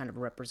becomes kind of a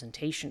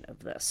representation of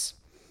this.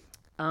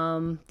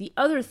 The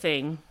other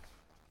thing.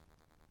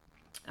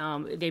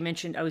 They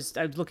mentioned, I was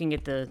looking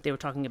at they were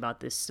talking about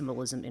this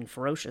symbolism in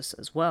Ferocious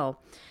as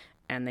well,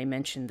 and they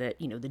mentioned that,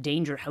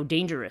 how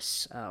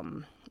dangerous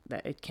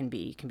that it can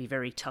be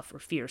very tough or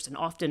fierce, and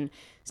often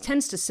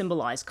tends to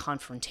symbolize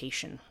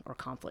confrontation or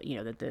conflict.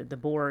 That the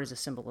boar is a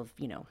symbol of,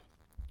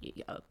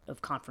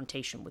 of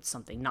confrontation with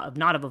something,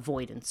 not of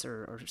avoidance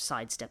or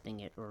sidestepping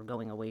it or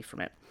going away from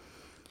it.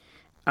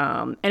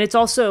 And it's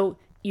also,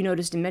 you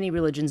noticed in many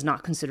religions,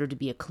 not considered to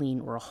be a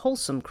clean or a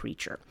wholesome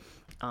creature.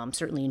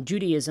 Certainly in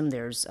Judaism,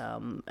 there's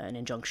an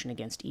injunction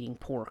against eating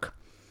pork,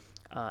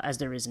 as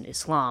there is in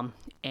Islam,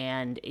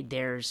 and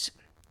there's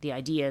the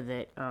idea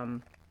that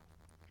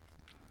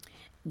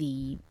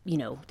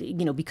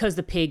because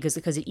the pig,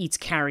 because it eats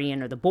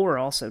carrion, or the boar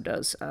also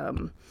does,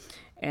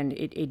 and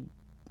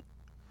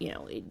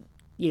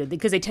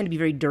because they tend to be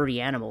very dirty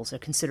animals, they're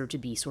considered to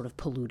be sort of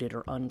polluted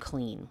or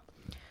unclean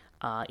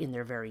in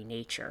their very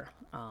nature.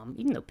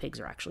 Even though pigs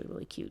are actually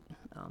really cute.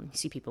 You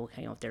see people,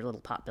 with their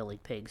little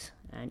pot-bellied pigs.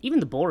 And even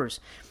the boars,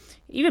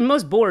 even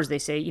most boars, they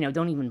say,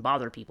 don't even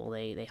bother people.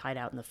 They hide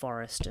out in the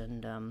forest,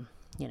 and, or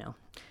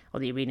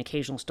they read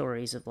occasional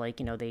stories of,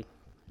 it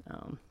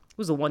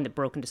was the one that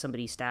broke into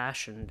somebody's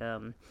stash, and,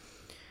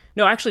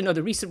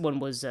 the recent one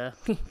was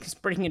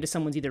breaking into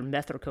someone's either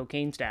meth or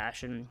cocaine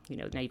stash, and,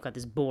 now you've got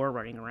this boar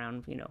running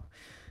around,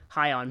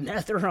 high on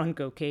meth or on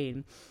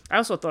cocaine. I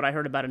also thought I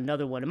heard about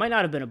another one. It might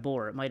not have been a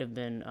boar. It might have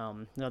been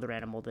another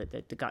animal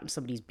that got in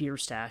somebody's beer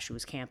stash who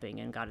was camping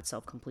and got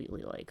itself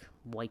completely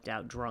wiped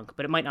out drunk.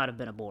 But it might not have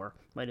been a boar.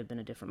 Might have been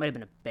a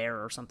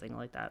bear or something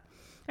like that.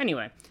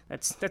 Anyway,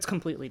 that's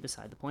completely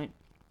beside the point.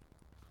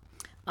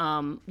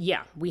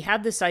 We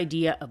have this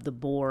idea of the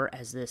boar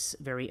as this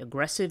very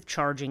aggressive,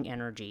 charging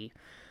energy.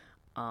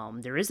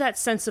 There is that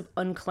sense of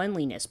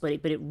uncleanliness, but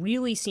it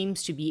really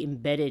seems to be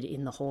embedded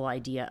in the whole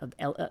idea of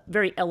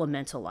very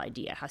elemental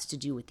idea. It has to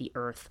do with the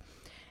earth,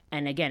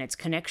 and again, its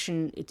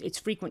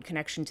frequent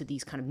connection to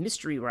these kind of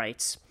mystery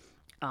rites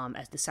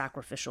as the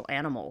sacrificial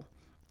animal.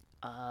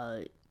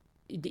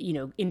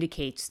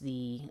 Indicates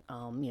the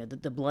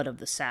blood of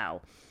the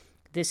sow.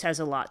 This has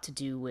a lot to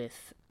do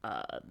with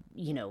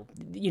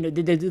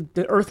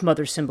the Earth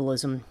Mother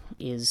symbolism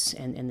is,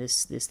 and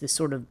this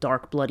sort of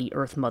dark, bloody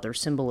Earth Mother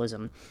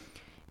symbolism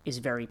is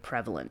very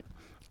prevalent,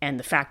 and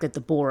the fact that the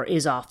boar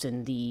is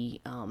often the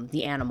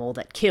animal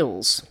that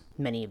kills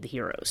many of the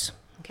heroes.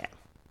 Okay,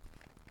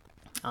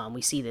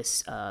 we see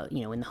this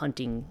in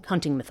the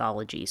hunting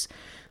mythologies,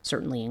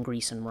 certainly in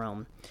Greece and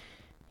Rome,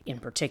 in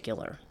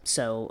particular.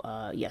 So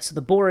so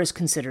the boar is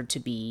considered to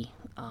be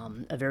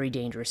a very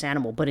dangerous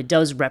animal, but it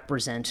does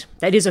represent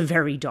that is a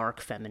very dark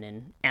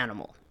feminine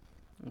animal.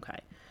 Okay,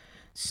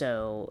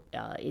 so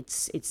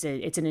it's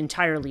an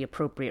entirely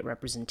appropriate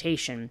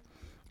representation.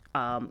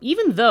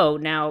 Even though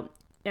now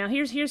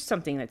here's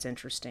something that's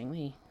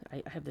interesting.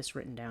 I have this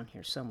written down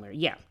here somewhere.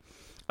 Yeah.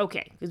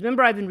 Okay. Because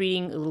remember, I've been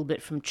reading a little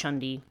bit from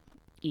Chundi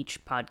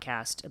each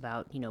podcast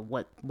about,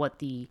 what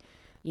the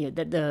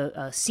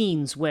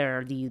scenes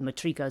where the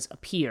Matrikas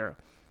appear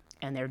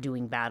and they're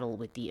doing battle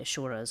with the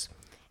Asuras.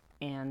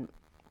 And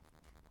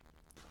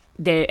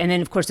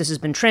then, of course, this has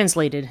been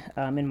translated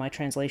in my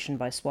translation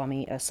by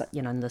Swami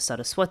Satyananda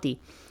Saraswati.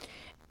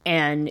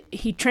 And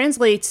he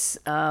translates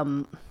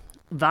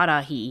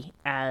Varahi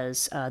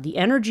as the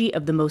energy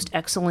of the most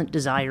excellent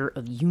desire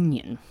of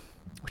union.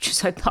 which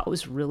is, I thought,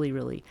 was really,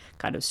 really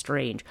kind of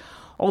strange.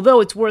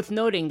 Although it's worth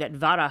noting that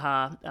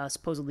Varaha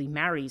supposedly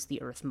marries the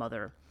Earth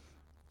Mother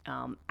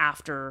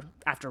after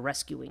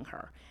rescuing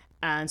her.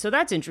 And so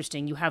that's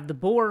interesting. You have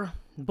the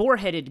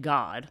boar-headed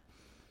god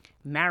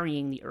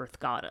marrying the Earth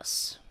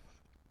Goddess.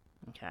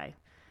 Okay.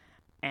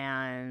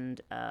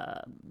 And,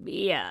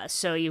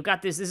 so you've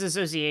got this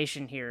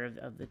association here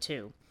of the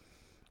two.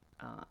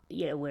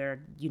 Where,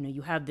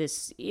 you have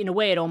this, in a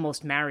way, it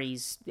almost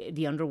marries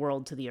the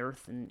underworld to the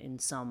earth in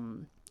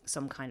some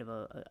kind of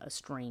a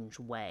strange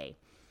way.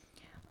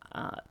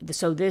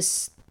 So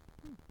this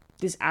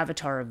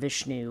avatar of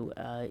Vishnu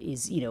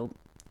is,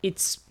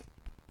 it's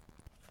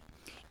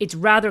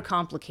rather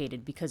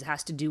complicated because it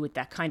has to do with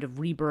that kind of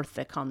rebirth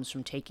that comes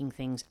from taking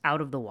things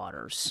out of the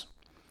waters.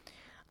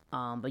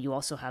 But you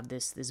also have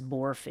this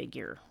boar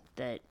figure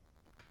that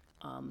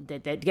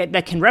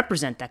can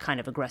represent that kind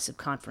of aggressive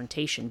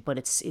confrontation, but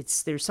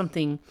there's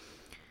something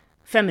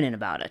feminine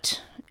about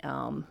it.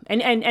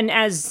 And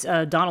as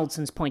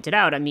Donaldson's pointed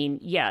out, I mean,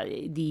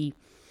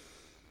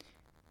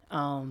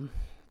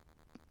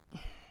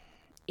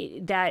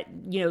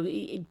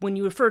 when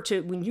you refer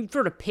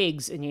to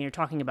pigs and you're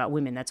talking about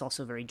women, that's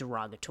also a very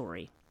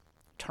derogatory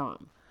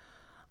term.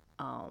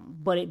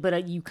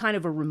 But you kind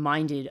of are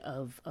reminded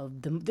of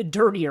the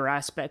dirtier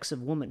aspects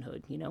of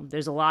womanhood.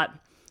 There's a lot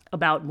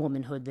about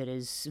womanhood that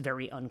is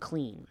very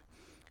unclean.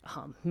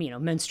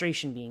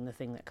 Menstruation being the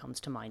thing that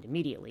comes to mind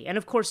immediately. And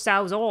of course,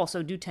 sows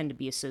also do tend to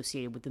be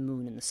associated with the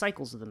moon and the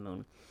cycles of the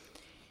moon.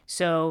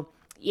 So,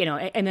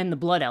 and then the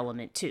blood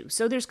element too.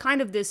 So there's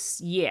kind of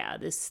this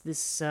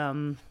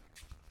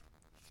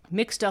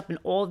mixed up in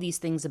all these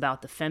things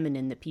about the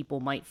feminine that people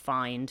might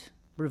find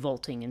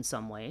revolting in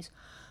some ways.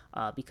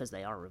 Because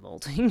they are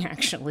revolting,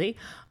 actually,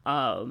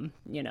 and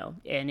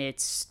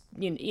it's,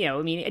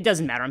 it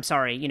doesn't matter. I'm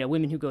sorry,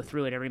 women who go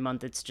through it every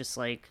month, it's just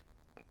like,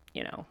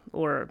 it's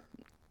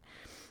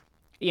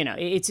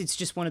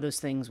just one of those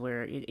things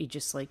where it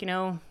just like,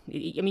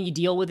 you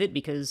deal with it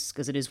because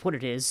it is what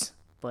it is,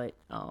 but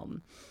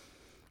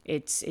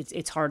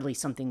it's hardly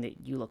something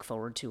that you look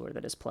forward to or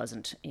that is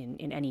pleasant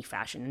in any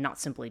fashion, and not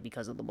simply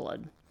because of the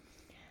blood.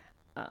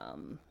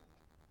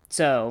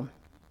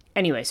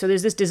 Anyway, so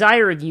there's this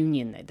desire of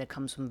union that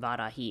comes from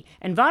Varahi.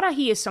 And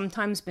Varahi has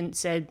sometimes been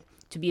said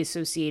to be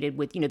associated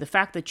with, the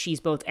fact that she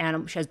has both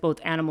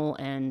animal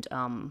and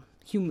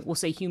human, we'll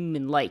say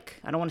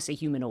human-like. I don't want to say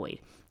humanoid,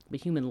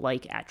 but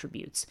human-like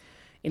attributes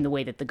in the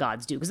way that the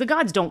gods do. Because the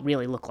gods don't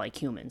really look like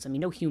humans. I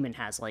mean, no human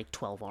has like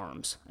 12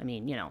 arms. I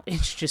mean,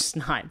 it's just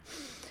not,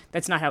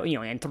 that's not how,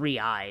 and 3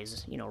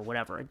 eyes, or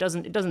whatever.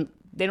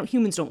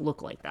 Humans don't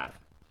look like that.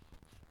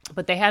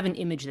 But they have an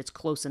image that's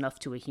close enough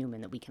to a human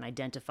that we can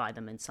identify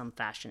them in some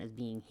fashion as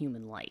being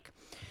human-like.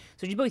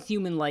 So she's both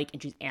human-like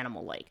and she's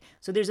animal-like.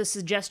 So there's a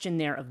suggestion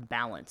there of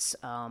balance.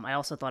 I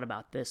also thought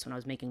about this when I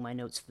was making my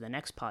notes for the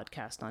next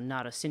podcast on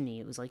Nara Simni.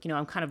 It was like,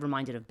 I'm kind of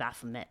reminded of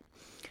Baphomet,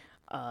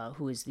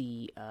 who is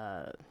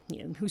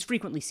who's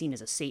frequently seen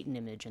as a Satan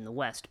image in the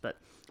West. But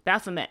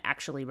Baphomet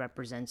actually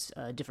represents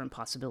different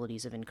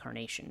possibilities of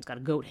incarnation. It's got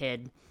a goat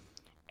head,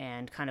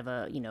 and kind of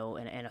and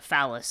a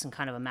phallus and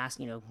kind of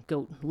a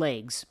goat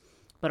legs,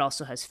 but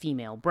also has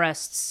female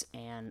breasts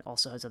and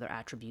also has other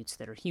attributes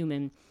that are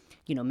human,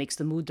 makes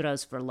the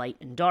mudras for light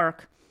and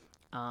dark,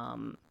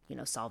 salve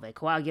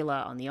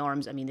coagula on the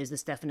arms. I mean, there's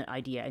this definite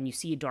idea, and you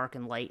see dark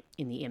and light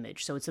in the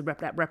image. So it's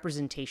that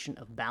representation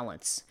of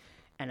balance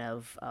and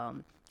of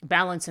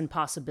balance and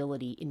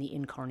possibility in the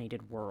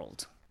incarnated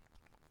world.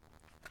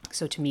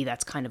 So to me,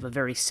 that's kind of a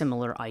very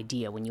similar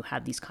idea when you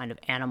have these kind of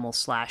animal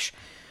 /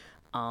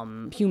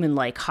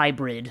 human-like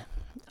hybrid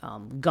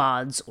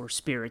gods or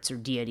spirits or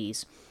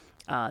deities.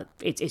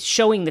 It's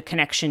showing the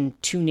connection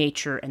to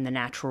nature and the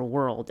natural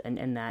world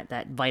and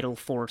that vital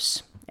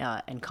force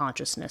and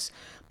consciousness.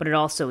 But it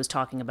also is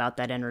talking about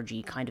that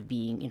energy kind of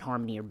being in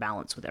harmony or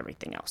balance with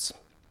everything else.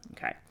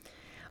 Okay.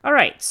 All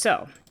right.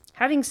 So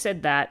having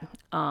said that,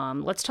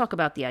 let's talk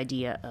about the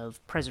idea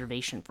of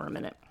preservation for a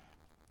minute.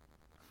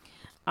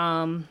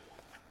 Let me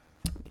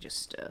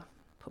just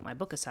put my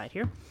book aside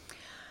here.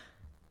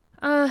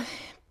 The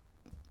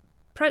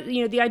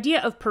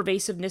idea of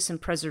pervasiveness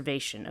and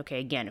preservation. Okay,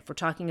 again, if we're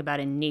talking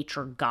about a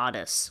nature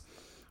goddess,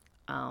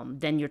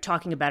 then you're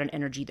talking about an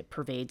energy that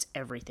pervades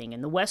everything.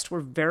 In the West,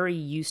 we're very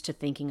used to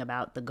thinking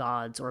about the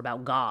gods or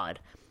about God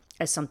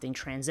as something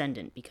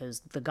transcendent, because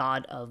the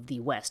God of the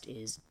West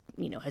has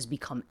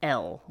become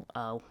El,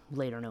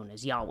 later known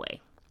as Yahweh.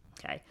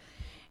 Okay.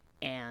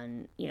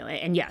 And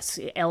yes,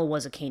 El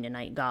was a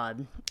Canaanite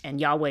god,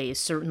 and Yahweh is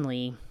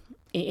certainly,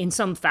 in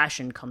some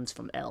fashion, comes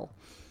from El.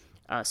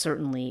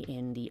 Certainly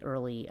in the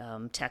early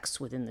texts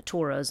within the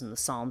Torahs and the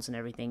Psalms and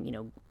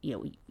everything,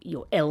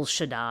 El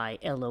Shaddai,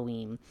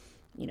 Elohim,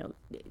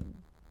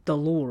 the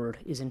Lord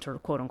is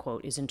quote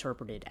unquote is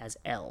interpreted as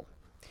El.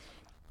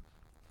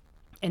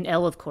 And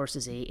El, of course,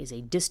 is a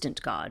distant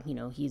god.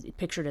 He's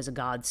pictured as a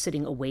god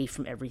sitting away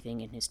from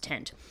everything in his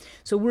tent.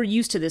 So we're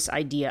used to this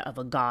idea of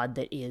a god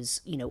that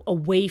is,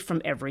 away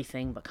from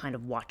everything, but kind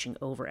of watching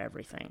over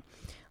everything.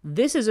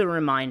 This is a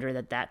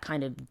reminder that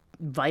kind of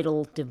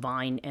vital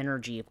divine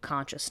energy of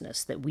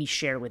consciousness that we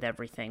share with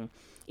everything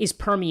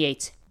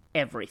permeates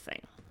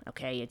everything.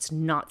 Okay, it's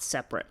not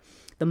separate.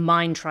 The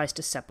mind tries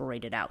to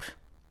separate it out.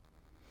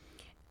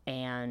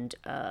 And,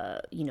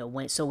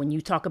 when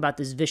you talk about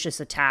this vicious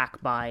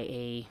attack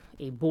by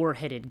a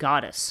boar-headed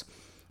goddess,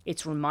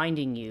 it's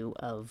reminding you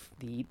of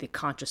the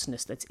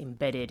consciousness that's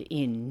embedded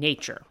in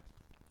nature.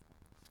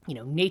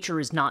 Nature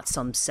is not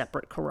some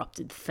separate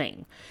corrupted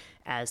thing,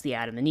 as the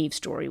Adam and Eve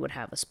story would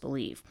have us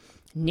believe.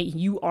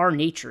 You are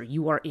nature,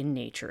 you are in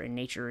nature, and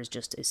nature is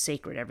just as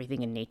sacred.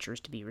 Everything in nature is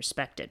to be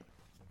respected.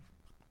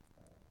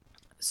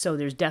 So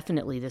there's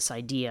definitely this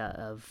idea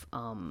of,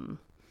 and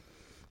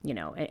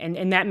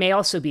that may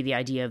also be the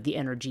idea of the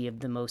energy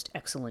of the most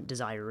excellent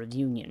desire of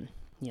union.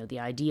 The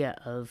idea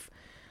of,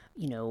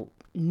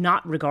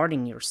 not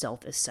regarding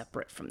yourself as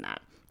separate from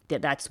that.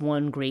 That's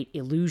one great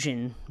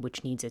illusion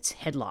which needs its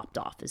head lopped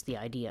off, is the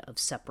idea of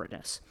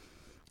separateness.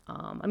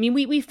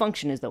 We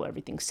function as though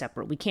everything's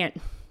separate. We can't,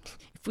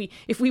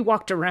 if we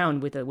walked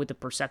around with a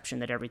perception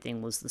that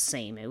everything was the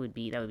same, that would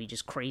be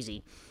just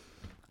crazy.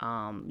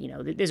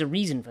 There's a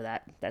reason for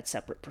that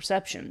separate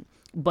perception,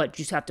 but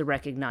you just have to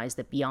recognize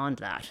that beyond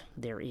that,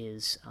 there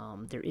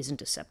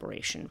isn't a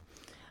separation.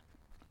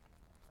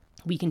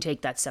 We can take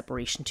that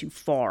separation too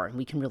far, and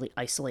we can really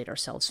isolate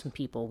ourselves from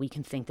people. We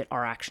can think that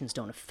our actions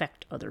don't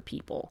affect other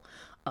people.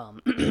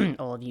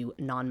 All of you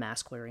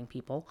non-mask wearing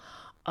people,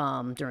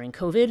 during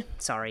COVID,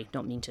 sorry,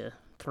 don't mean to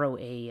throw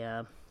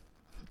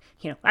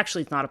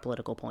actually it's not a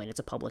political point,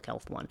 it's a public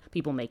health one.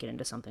 People make it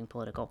into something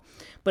political,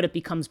 but it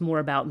becomes more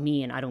about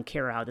me and I don't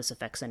care how this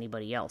affects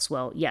anybody else.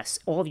 Well, yes,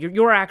 all of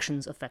your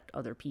actions affect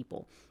other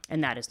people,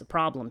 and that is the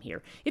problem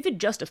here. If it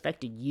just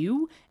affected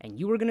you and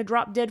you were going to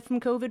drop dead from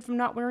COVID from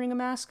not wearing a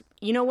mask,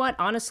 you know what?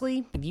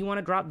 Honestly, if you want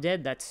to drop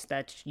dead,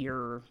 that's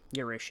your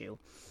issue.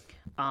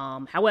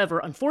 However,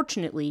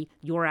 unfortunately,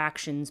 your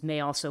actions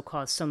may also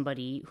cause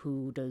somebody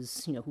who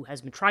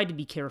has been tried to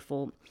be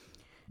careful,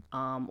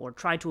 or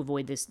try to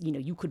avoid this,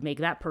 you could make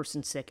that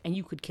person sick and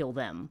you could kill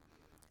them,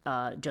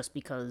 just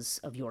because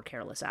of your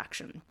careless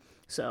action.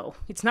 So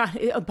it's not,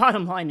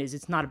 bottom line is,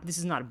 this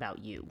is not about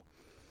you,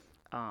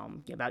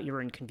 about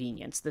your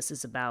inconvenience. This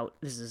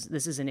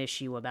is an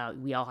issue about,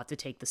 we all have to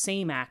take the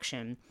same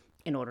action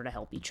in order to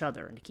help each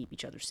other and to keep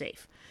each other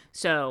safe.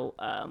 So,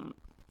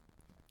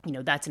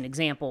 that's an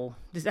example.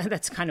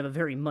 That's kind of a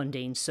very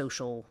mundane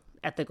social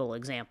ethical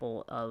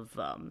example of,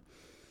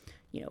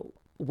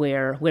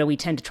 where we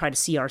tend to try to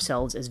see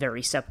ourselves as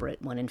very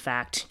separate when in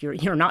fact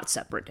you're not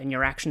separate and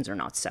your actions are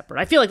not separate.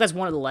 I feel like that's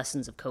one of the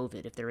lessons of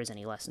COVID, if there is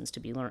any lessons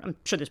to be learned. I'm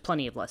sure there's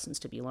plenty of lessons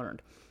to be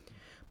learned,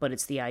 but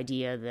it's the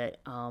idea that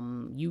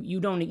you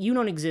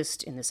don't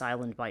exist in this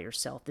island by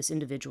yourself. This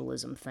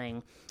individualism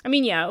thing.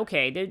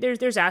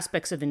 There's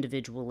aspects of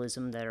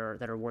individualism that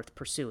are worth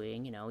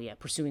pursuing.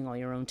 Pursuing all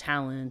your own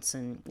talents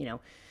and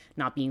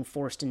not being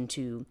forced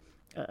into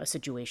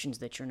situations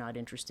that you're not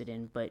interested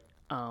in, but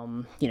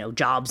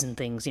jobs and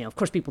things, of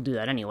course people do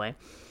that anyway.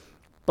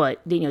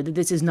 But,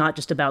 this is not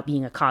just about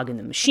being a cog in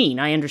the machine.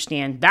 I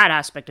understand that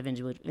aspect of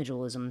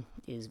individualism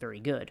is very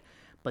good.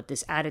 But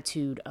this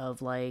attitude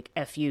of like,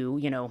 F you,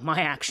 my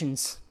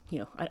actions,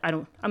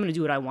 I'm going to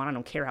do what I want. I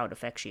don't care how it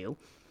affects you.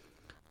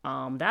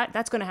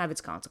 That's going to have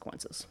its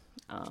consequences.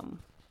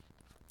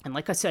 And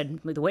like I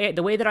said, the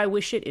way that I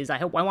wish it is,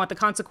 I want the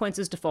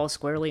consequences to fall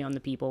squarely on the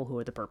people who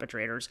are the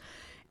perpetrators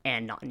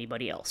and not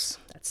anybody else.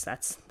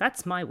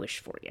 That's my wish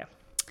for you.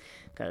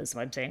 Because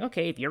I'm saying,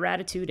 okay, if your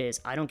attitude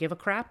is, I don't give a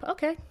crap,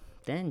 okay,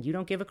 then you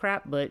don't give a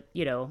crap. But,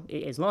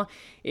 as long,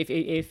 if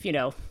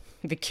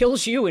it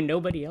kills you and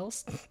nobody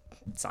else,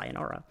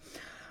 sayonara.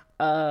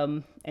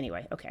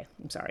 Anyway, okay,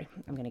 I'm sorry.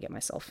 I'm going to get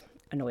myself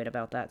annoyed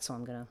about that, so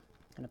I'm going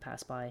to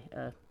pass by.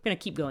 I'm going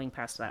to keep going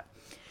past that.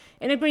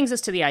 And it brings us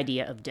to the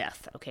idea of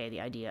death, okay,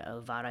 the idea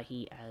of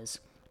Varahi as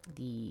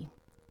the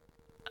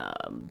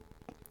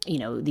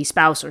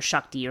spouse or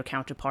Shakti or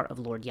counterpart of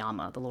Lord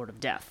Yama, the Lord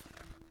of Death.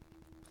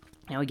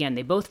 Now, again,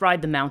 they both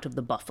ride the mount of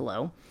the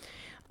buffalo,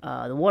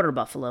 the water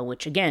buffalo,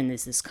 which, again,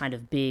 is this kind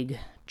of big,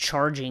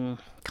 charging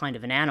kind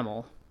of an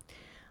animal.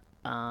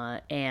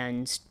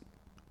 And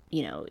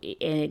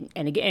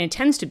it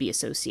tends to be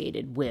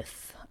associated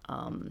with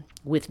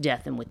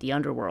death and with the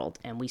underworld.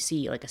 And we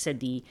see, like I said,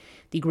 the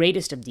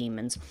greatest of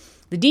demons.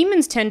 The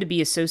demons tend to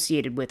be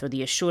associated with, or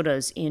the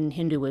Asuras in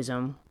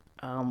Hinduism,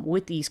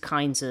 with these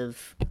kinds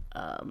of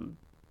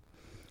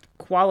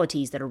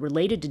qualities that are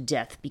related to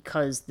death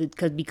because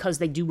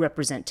they do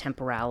represent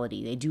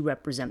temporality. They do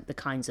represent the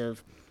kinds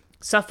of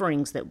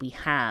sufferings that we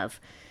have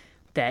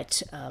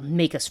that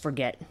make us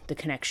forget the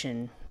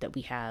connection that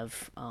we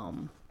have.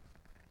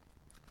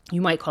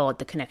 You might call it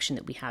the connection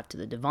that we have to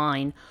the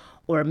divine,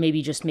 or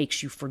maybe just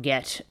makes you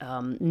forget,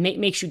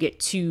 makes you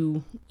get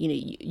too,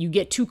 you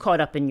get too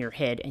caught up in your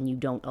head and you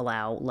don't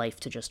allow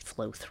life to just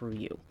flow through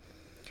you.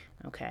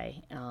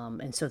 Okay,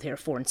 and so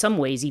therefore, in some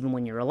ways, even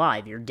when you're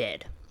alive, you're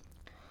dead.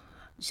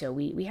 So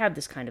we have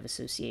this kind of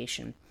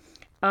association.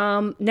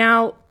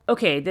 Now,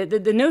 okay,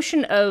 the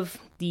notion of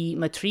the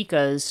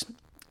Matrikas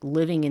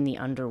living in the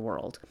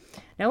underworld.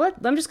 Now,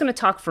 I'm just going to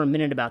talk for a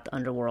minute about the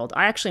underworld.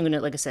 I actually am going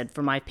to, like I said,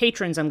 for my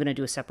patrons, I'm going to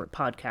do a separate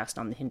podcast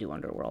on the Hindu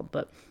underworld.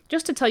 But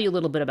just to tell you a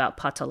little bit about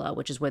Patala,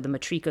 which is where the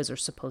Matrikas are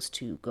supposed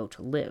to go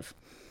to live.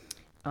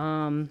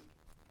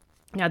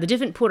 Now, the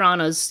different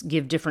Puranas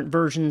give different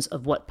versions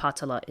of what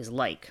Patala is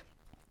like.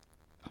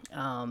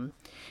 Now,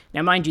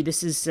 mind you,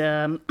 this is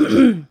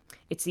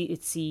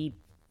it's the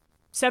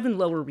 7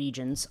 lower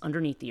regions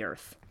underneath the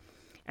earth,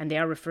 and they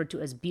are referred to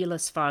as Bila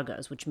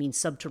Svargas, which means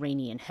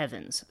subterranean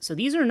heavens. So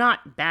these are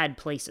not bad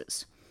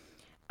places,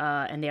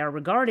 and they are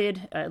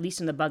regarded, at least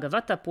in the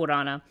Bhagavata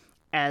Purana,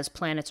 as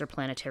planets or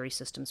planetary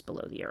systems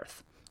below the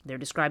earth. They're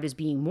described as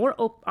being more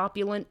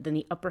opulent than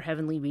the upper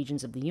heavenly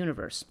regions of the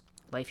universe.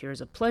 Life here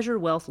is a pleasure,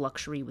 wealth,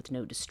 luxury with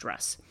no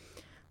distress.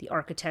 The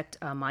architect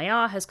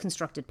Maya has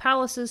constructed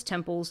palaces,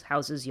 temples,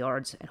 houses,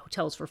 yards, and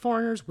hotels for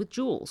foreigners with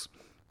jewels.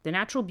 The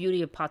natural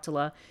beauty of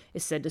Patala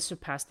is said to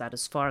surpass that of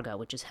Svarga,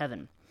 which is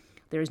heaven.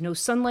 There is no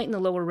sunlight in the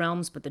lower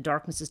realms, but the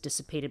darkness is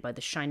dissipated by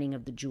the shining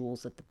of the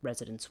jewels that the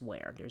residents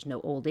wear. There's no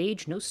old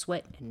age, no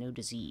sweat, and no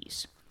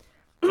disease.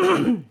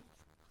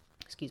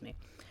 Excuse me.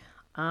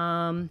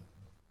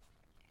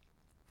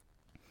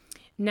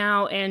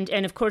 Now,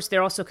 and of course,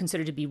 they're also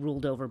considered to be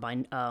ruled over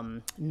by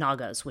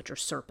nagas, which are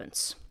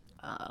serpents.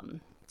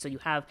 So you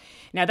have,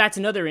 now that's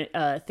another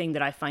thing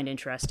that I find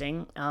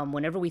interesting.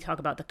 Whenever we talk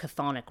about the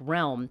chthonic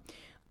realm,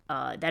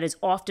 that is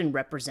often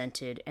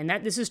represented, and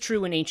that this is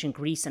true in ancient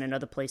Greece and in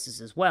other places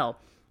as well,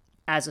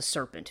 as a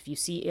serpent. If you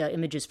see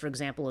images, for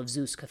example, of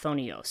Zeus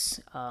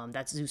Chthonios,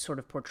 that's Zeus sort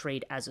of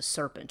portrayed as a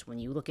serpent. When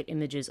you look at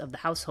images of the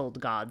household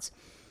gods,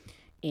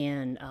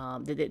 and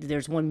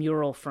there's one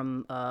mural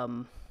from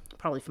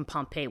probably from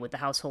Pompeii with the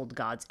household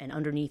gods, and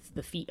underneath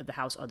the feet of the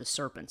house are the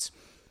serpents.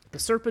 The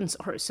serpents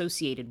are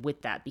associated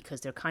with that because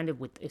they're kind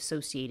of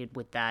associated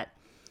with that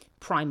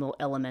primal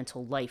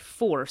elemental life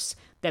force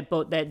that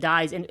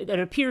dies and it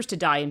appears to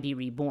die and be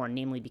reborn,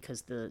 namely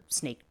because the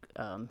snake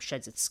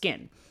sheds its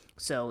skin.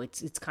 So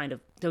it's kind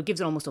of, so it gives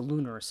it almost a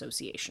lunar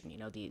association. You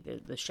know,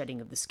 the shedding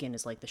of the skin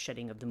is like the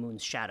shedding of the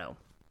moon's shadow.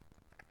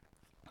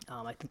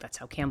 I think that's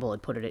how Campbell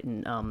had put it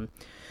in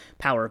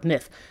Power of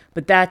Myth.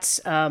 But that's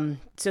so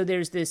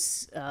there's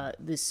this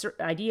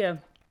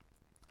idea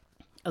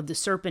of the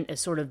serpent as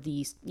sort of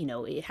these, you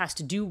know, it has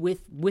to do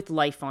with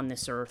life on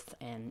this earth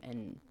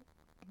and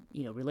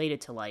you know, related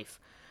to life,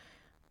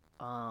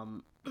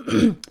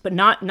 but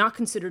not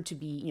considered to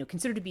be, you know,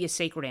 considered to be a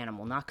sacred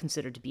animal, not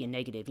considered to be a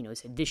negative. You know, it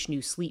said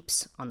Vishnu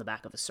sleeps on the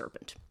back of a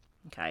serpent.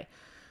 Okay,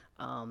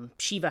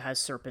 Shiva has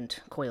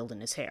serpent coiled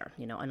in his hair.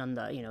 You know, and on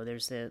the, you know,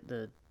 there's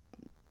the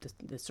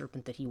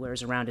serpent that he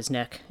wears around his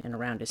neck and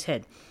around his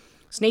head.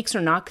 Snakes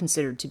are not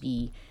considered to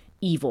be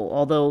evil,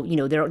 although, you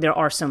know, there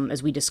are some,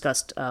 as we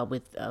discussed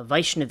with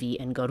Vaishnavi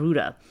and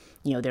Garuda,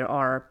 you know, there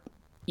are,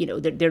 you know,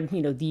 they're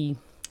you know, the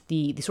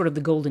sort of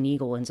the golden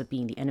eagle ends up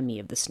being the enemy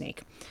of the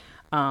snake.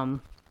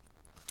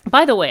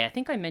 By the way, I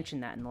think I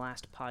mentioned that in the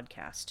last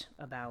podcast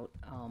about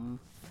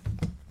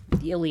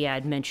the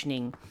Iliad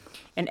mentioning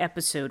an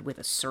episode with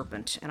a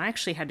serpent, and I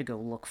actually had to go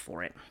look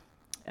for it.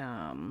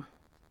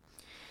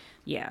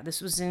 Yeah, this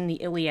was in the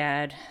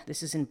Iliad.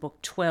 This is in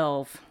book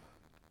 12.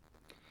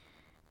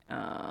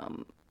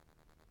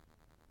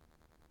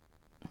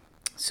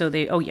 So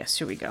yes,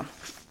 here we go.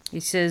 He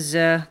says,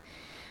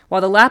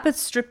 while the Lapiths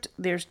stripped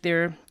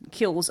their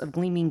kills of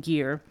gleaming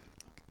gear,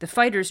 the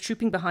fighters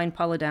trooping behind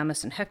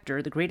Polydamas and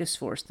Hector, the greatest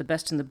force, the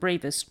best and the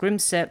bravest, grim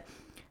set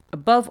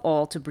above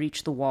all to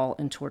breach the wall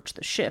and torch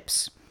the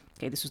ships.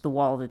 Okay, this was the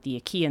wall that the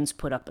Achaeans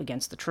put up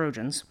against the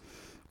Trojans.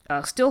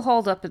 Still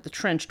hauled up at the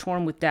trench,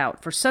 torn with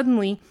doubt, for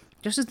suddenly,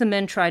 just as the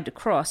men tried to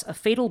cross, a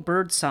fatal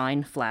bird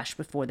sign flashed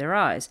before their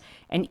eyes.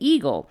 An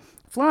eagle,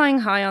 flying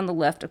high on the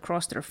left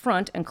across their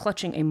front and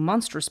clutching a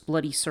monstrous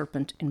bloody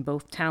serpent in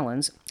both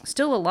talons,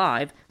 still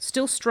alive,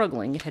 still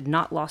struggling, it had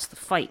not lost the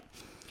fight.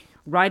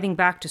 Writhing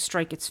back to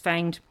strike it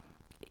fanged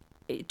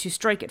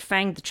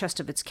the chest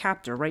of its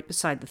captor right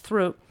beside the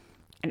throat,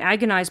 and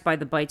agonized by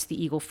the bites,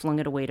 the eagle flung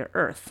it away to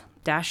earth,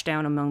 dashed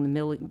down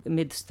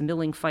amidst the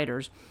milling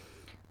fighters,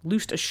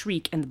 loosed a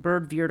shriek, and the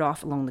bird veered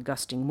off along the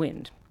gusting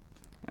wind.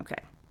 Okay.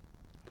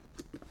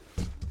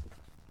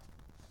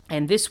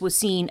 And this was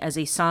seen as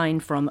a sign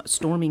from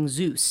storming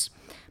Zeus.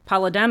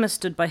 Polydamas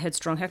stood by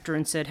headstrong Hector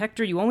and said,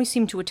 "Hector, you always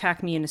seem to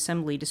attack me in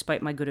assembly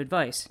despite my good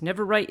advice.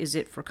 Never right is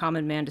it for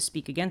common man to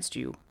speak against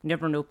you.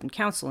 Never in open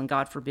council, and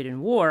God forbid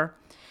in war.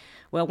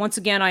 Well, once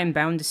again I am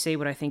bound to say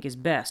what I think is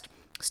best.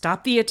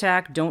 Stop the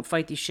attack, don't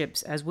fight these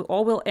ships, as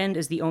all will end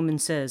as the omen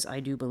says, I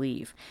do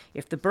believe.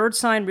 If the bird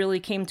sign really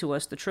came to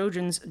us, the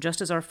Trojans,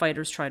 just as our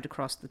fighters tried to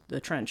cross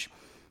the trench,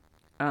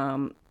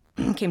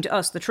 came to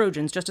us, the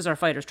Trojans, just as our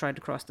fighters tried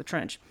to cross the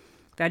trench.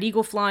 That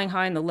eagle flying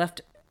high on the left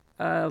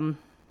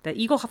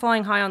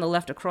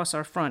across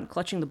our front,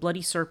 clutching the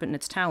bloody serpent in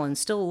its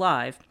talons, still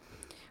alive,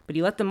 but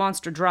he let the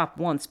monster drop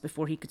once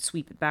before he could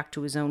sweep it back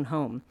to his own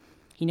home.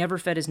 He never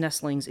fed his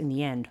nestlings in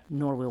the end,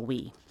 nor will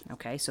we."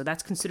 Okay, so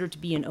that's considered to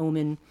be an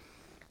omen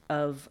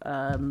of,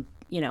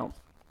 you know,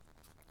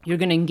 you're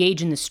going to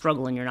engage in this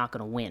struggle and you're not going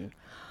to win.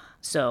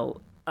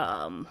 So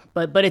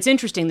But it's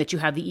interesting that you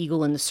have the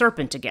eagle and the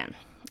serpent again,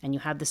 and you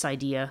have this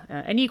idea.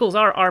 And eagles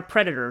are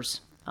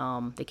predators;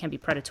 they can be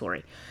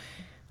predatory.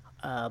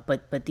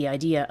 But the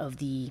idea of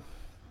the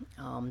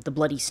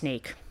bloody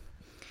snake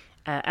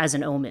as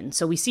an omen.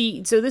 So we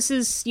see. So this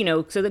is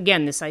So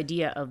again, this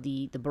idea of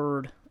the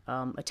bird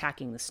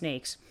attacking the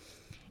snakes.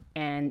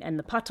 And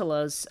the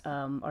Patalas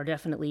are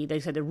definitely, they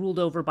said they're ruled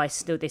over by,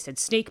 they said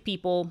snake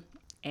people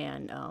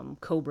and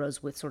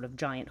cobras with sort of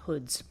giant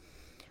hoods.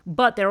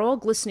 But they're all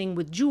glistening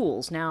with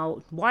jewels.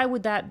 Now, why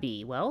would that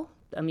be? Well,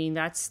 I mean,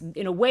 that's,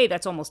 in a way,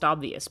 that's almost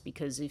obvious,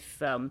 because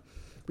if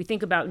we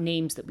think about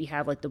names that we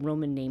have, like the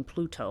Roman name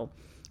Pluto,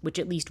 which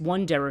at least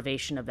one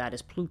derivation of that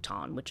is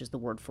Pluton, which is the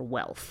word for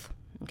wealth.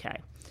 Okay.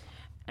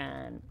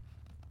 And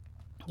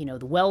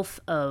the wealth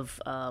of,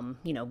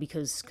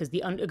 because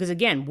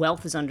again,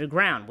 wealth is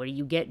underground, where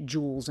you get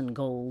jewels and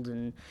gold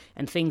and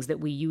things that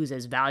we use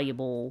as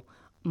valuable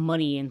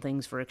money and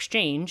things for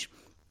exchange.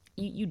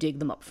 You dig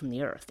them up from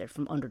the earth. They're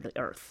from under the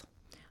earth.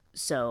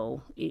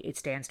 So it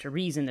stands to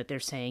reason that they're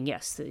saying,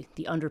 yes,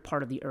 the under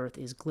part of the earth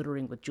is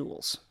glittering with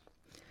jewels.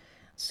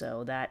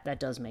 So that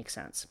does make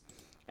sense.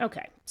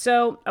 Okay,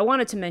 so I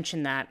wanted to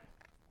mention that.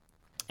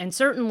 And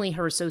certainly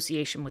her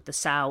association with the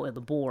sow of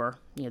the boar,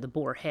 the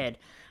boar head,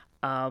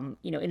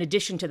 in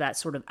addition to that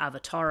sort of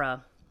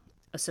avatara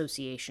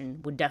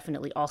association, would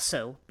definitely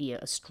also be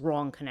a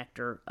strong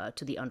connector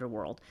to the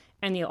underworld,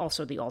 and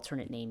also the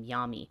alternate name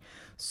Yami.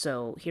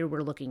 So here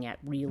we're looking at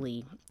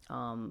really,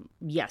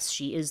 yes,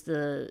 she is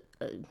the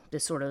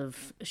sort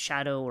of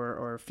shadow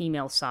or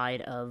female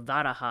side of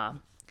Varaha,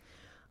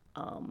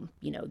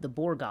 the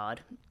boar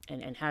god,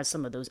 and has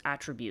some of those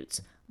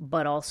attributes,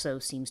 but also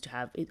seems to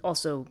have, it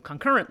also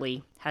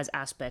concurrently has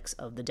aspects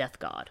of the death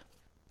god.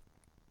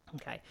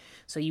 Okay,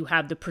 so you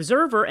have the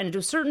preserver, and to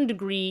a certain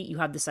degree, you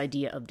have this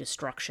idea of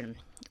destruction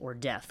or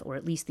death, or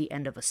at least the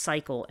end of a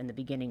cycle and the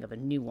beginning of a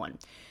new one.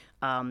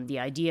 The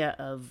idea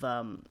of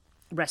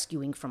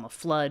rescuing from a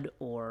flood,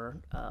 or,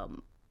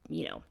 and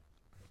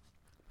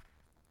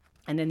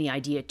then the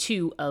idea,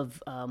 too,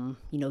 of,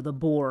 the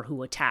boar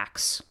who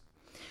attacks,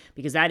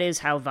 because that is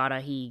how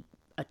Varahi,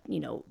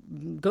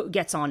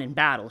 gets on in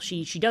battle.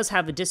 She does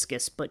have a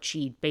discus, but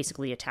she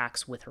basically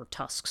attacks with her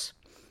tusks.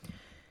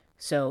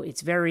 So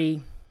it's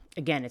very...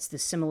 Again, it's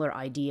this similar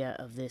idea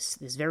of this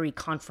very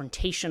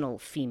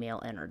confrontational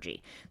female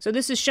energy. So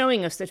this is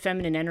showing us that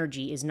feminine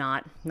energy is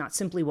not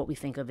simply what we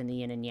think of in the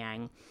yin and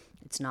yang.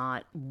 It's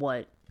not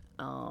what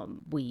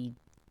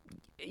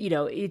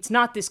it's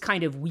not this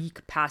kind of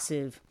weak,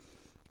 passive,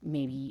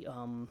 maybe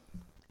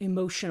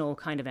emotional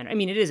kind of energy. I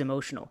mean, it is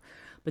emotional,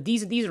 but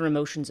these are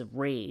emotions of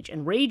rage,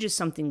 and rage is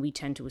something we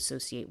tend to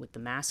associate with the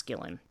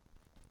masculine.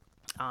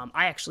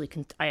 I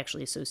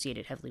actually associate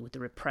it heavily with the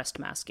repressed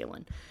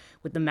masculine,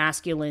 with the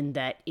masculine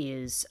that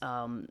is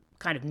kind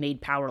of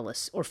made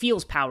powerless or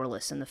feels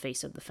powerless in the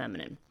face of the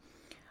feminine.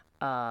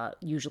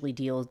 Usually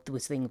deals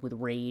with things with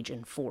rage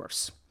and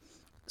force.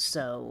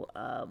 So,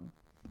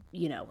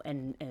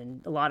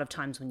 and a lot of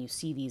times when you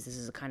see these, this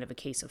is a kind of a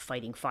case of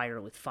fighting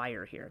fire with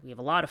fire here. We have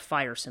a lot of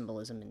fire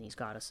symbolism in these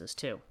goddesses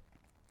too.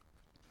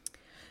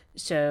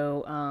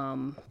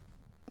 So,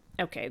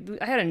 okay,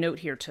 I had a note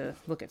here to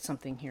look at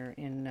something here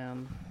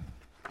in...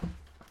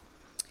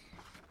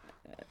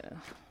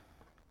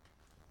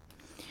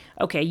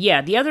 okay,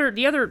 yeah, the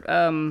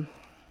other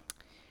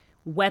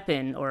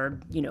weapon, or,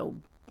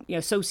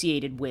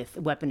 associated with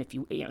weapon, if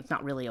it's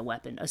not really a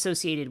weapon,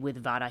 associated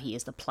with Varahi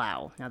is the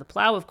plow. Now, the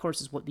plow, of course,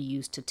 is what we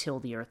use to till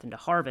the earth and to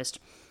harvest,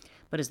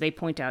 but as they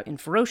point out in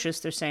Ferocious,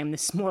 they're saying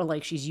this is more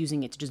like she's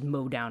using it to just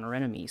mow down her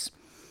enemies.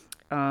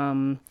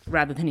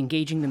 Rather than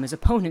engaging them as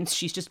opponents,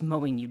 she's just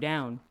mowing you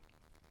down.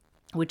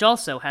 Which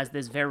also has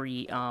this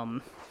very, I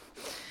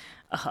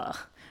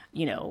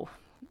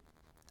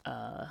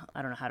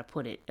don't know how to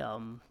put it.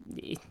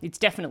 It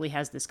definitely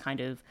has this kind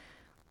of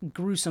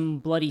gruesome,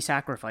 bloody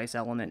sacrifice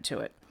element to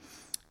it.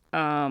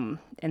 And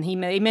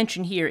they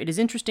mention here, it is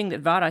interesting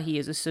that Varahi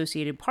is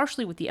associated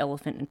partially with the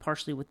elephant and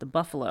partially with the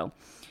buffalo.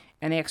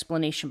 And the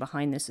explanation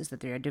behind this is that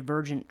there are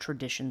divergent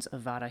traditions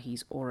of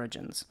Varahi's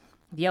origins.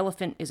 The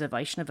elephant is a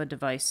Vaishnava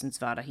device, since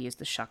Varahi is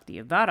the Shakti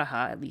of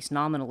Varaha, at least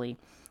nominally,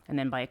 and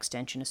then by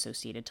extension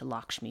associated to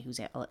Lakshmi, whose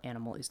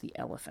animal is the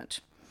elephant.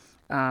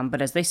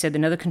 But as they said,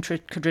 another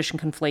tradition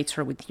conflates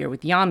her with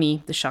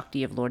Yami, the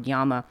Shakti of Lord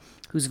Yama,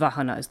 whose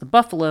Vahana is the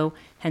buffalo,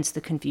 hence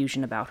the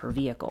confusion about her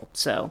vehicle.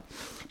 So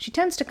she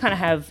tends to kind of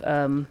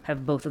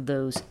have both of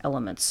those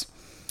elements.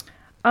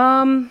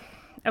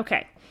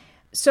 Okay,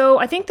 so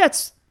I think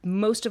that's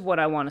most of what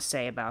I want to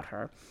say about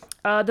her.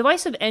 The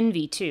vice of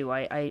envy, too,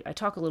 I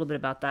talk a little bit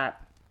about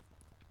that.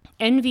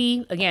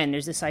 Envy, again,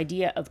 there's this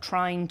idea of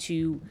trying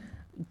to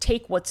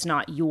take what's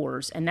not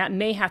yours, and that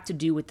may have to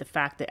do with the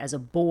fact that as a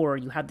boar,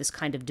 you have this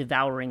kind of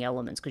devouring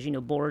elements, because,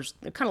 boars,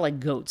 they're kind of like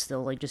goats.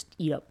 They'll, just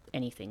eat up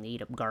anything. They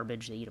eat up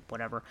garbage. They eat up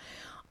whatever.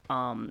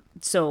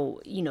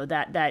 So,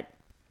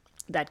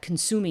 that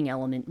consuming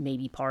element may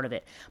be part of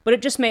it. But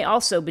it just may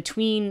also,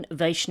 between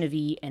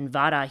Vaishnavi and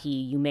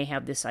Varahi, you may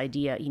have this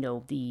idea,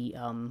 the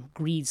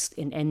greed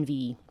and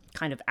envy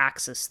kind of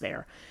axis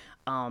there.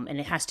 And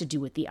it has to do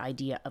with the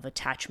idea of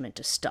attachment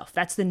to stuff.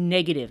 That's the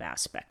negative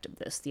aspect of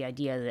this, the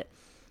idea that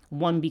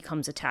one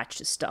becomes attached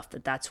to stuff,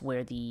 that's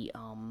where the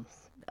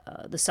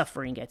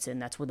suffering gets in,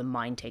 that's where the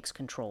mind takes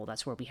control,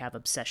 that's where we have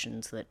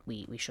obsessions that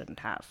we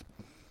shouldn't have.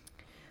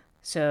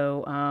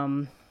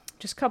 So,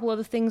 just a couple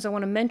other things I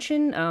want to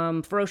mention.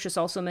 Ferocious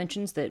also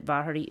mentions that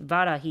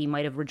Varahi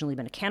might have originally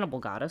been a cannibal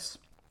goddess,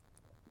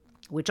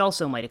 which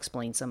also might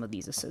explain some of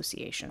these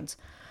associations.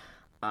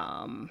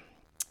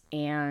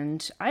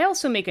 And I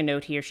also make a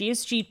note here.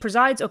 She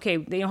presides. Okay,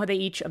 you know how they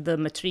each of the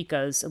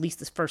Matrikas, at least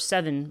the first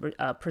 7,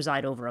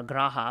 preside over a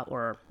graha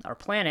or our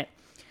planet.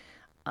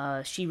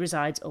 She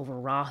resides over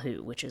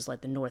Rahu, which is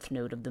like the north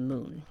node of the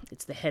moon.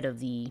 It's the head of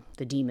the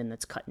demon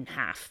that's cut in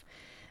half.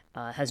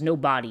 Has no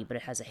body, but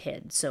it has a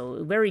head.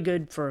 So very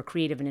good for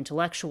creative and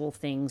intellectual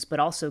things, but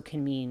also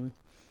can mean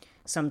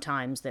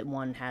sometimes that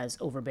one has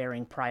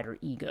overbearing pride or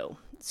ego.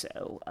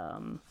 So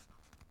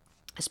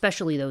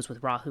especially those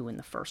with Rahu in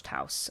the first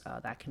house,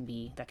 that can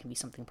be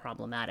something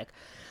problematic.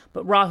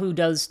 But Rahu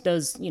does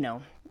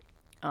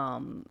have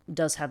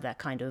that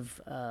kind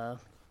of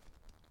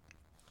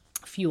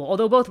fuel.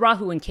 Although both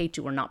Rahu and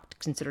Ketu are not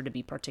considered to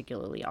be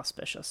particularly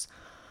auspicious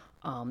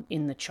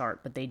in the chart,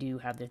 but they do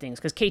have their things.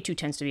 Because Ketu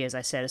tends to be, as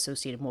I said,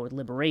 associated more with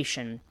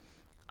liberation.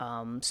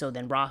 So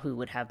then Rahu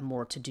would have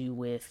more to do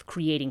with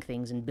creating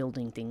things and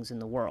building things in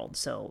the world.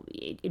 So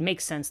it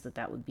makes sense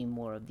that would be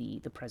more of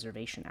the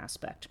preservation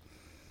aspect.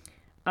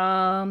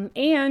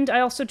 And I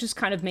also just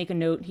kind of make a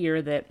note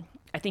here that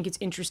I think it's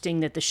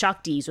interesting that the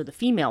Shaktis, or the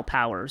female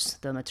powers,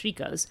 the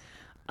Matrikas,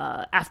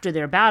 after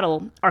their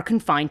battle, are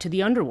confined to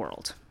the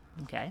underworld.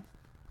 Okay?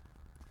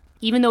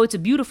 Even though it's a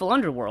beautiful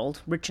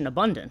underworld, rich and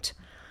abundant,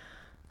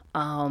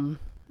 there's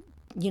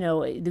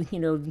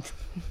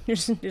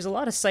a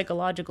lot of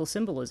psychological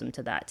symbolism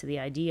to that, to the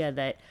idea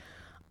that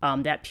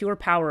that pure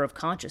power of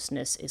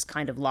consciousness is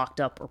kind of locked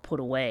up or put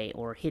away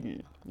or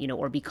hidden,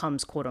 or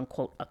becomes quote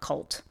unquote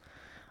occult.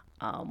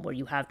 Where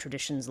you have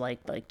traditions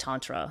like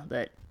Tantra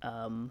that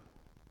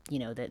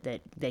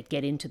that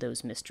get into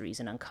those mysteries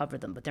and uncover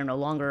them, but they're no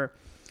longer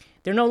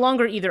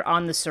either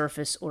on the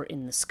surface or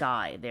in the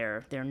sky.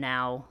 They're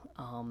now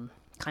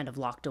kind of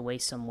locked away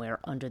somewhere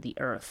under the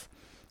earth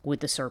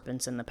with the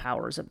serpents and the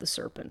powers of the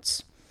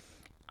serpents.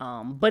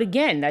 But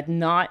again, that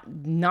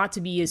not to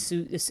be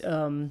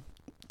to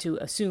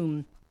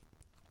assume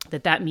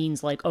that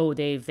means like, oh,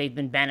 they've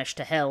been banished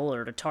to hell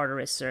or to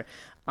Tartarus, or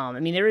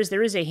there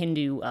is a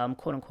Hindu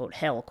quote unquote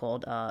hell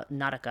called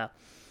Naraka.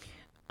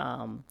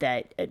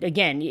 That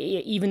again,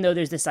 even though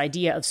there's this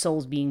idea of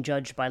souls being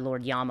judged by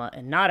Lord Yama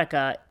and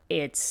Naraka,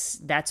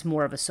 that's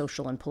more of a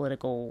social and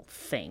political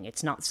thing.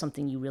 It's not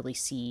something you really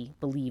see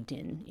believed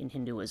in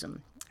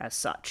Hinduism as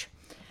such.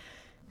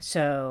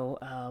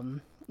 So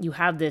you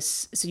have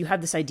this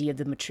idea of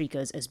the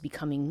Matrikas as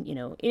becoming,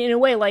 in a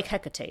way like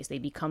Hecates. They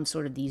become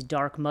sort of these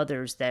dark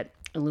mothers that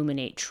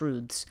illuminate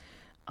truths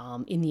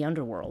in the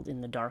underworld,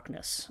 in the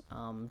darkness.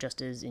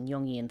 Just as in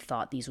Jungian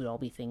thought, these would all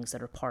be things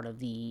that are part of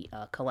the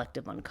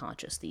collective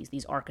unconscious,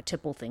 these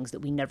archetypal things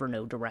that we never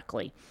know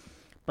directly,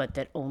 but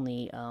that we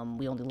only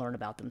learn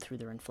about them through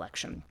their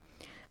inflection.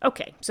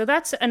 Okay, so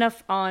that's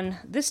enough on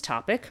this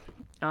topic.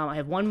 I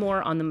have one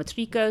more on the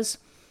Matrikas,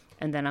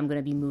 and then I'm going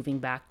to be moving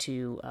back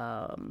to,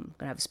 going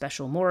to have a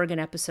special Morrigan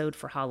episode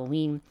for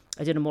Halloween.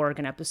 I did a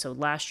Morrigan episode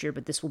last year,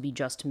 but this will be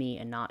just me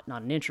and not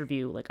an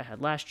interview like I had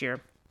last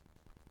year.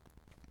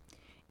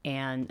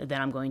 And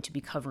then I'm going to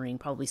be covering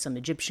probably some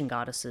Egyptian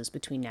goddesses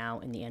between now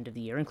and the end of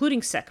the year,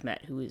 including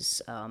Sekhmet, who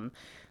is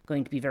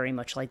going to be very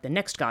much like the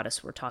next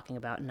goddess we're talking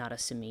about,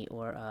 Narasimi,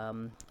 or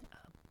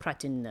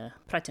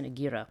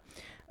Pratinagira.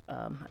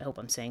 I hope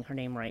I'm saying her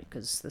name right,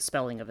 because the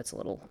spelling of it's a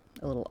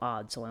little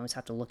odd, so I always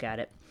have to look at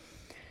it.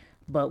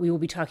 But we will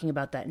be talking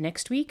about that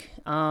next week.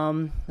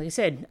 Like I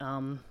said,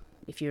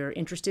 if you're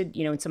interested,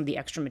 in some of the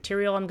extra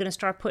material I'm going to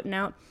start putting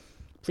out,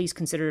 please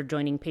consider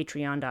joining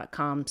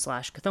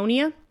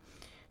patreon.com/Chthoniya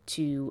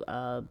to,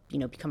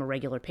 become a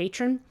regular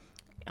patron.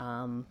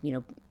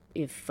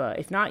 If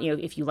not,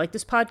 if you like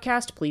this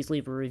podcast, please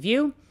leave a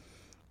review,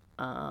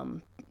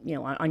 on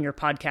your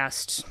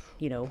podcast,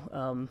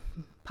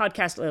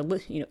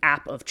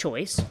 app of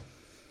choice.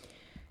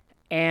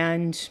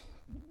 And,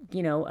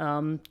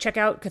 check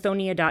out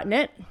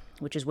chthoniya.net,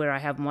 which is where I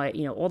have my,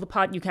 all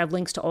the you can have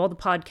links to all the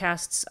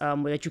podcasts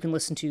that you can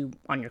listen to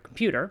on your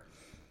computer,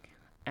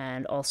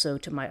 and also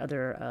to my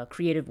other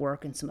creative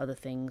work and some other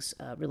things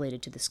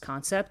related to this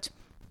concept.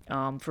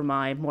 For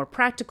my more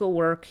practical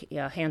work,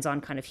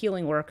 hands-on kind of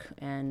healing work,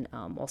 and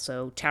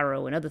also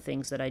tarot and other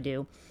things that I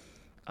do,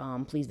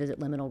 please visit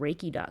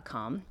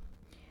liminalreiki.com.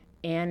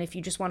 And if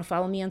you just want to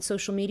follow me on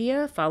social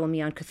media, follow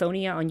me on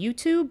Chthoniya on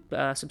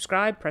YouTube,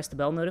 subscribe, press the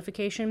bell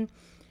notification.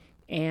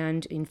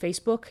 And in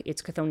Facebook,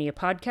 it's Chthoniya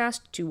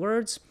Podcast, 2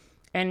 words.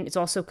 And it's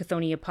also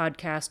Chthoniya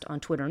Podcast on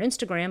Twitter and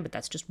Instagram, but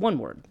that's just 1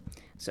 word.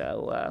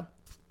 So,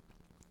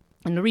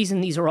 and the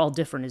reason these are all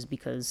different is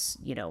because,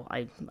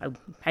 I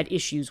had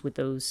issues with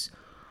those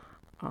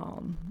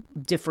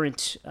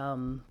different,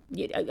 I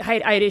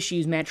had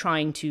issues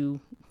trying to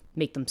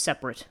make them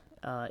separate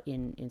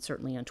in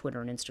certainly on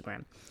Twitter and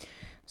Instagram.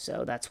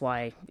 So that's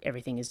why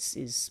everything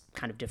is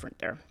kind of different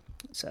there.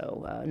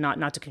 So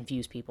not to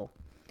confuse people.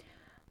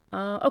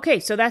 Okay,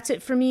 so that's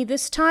it for me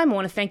this time. I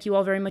want to thank you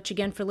all very much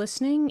again for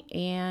listening,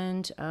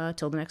 and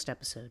till the next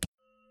episode.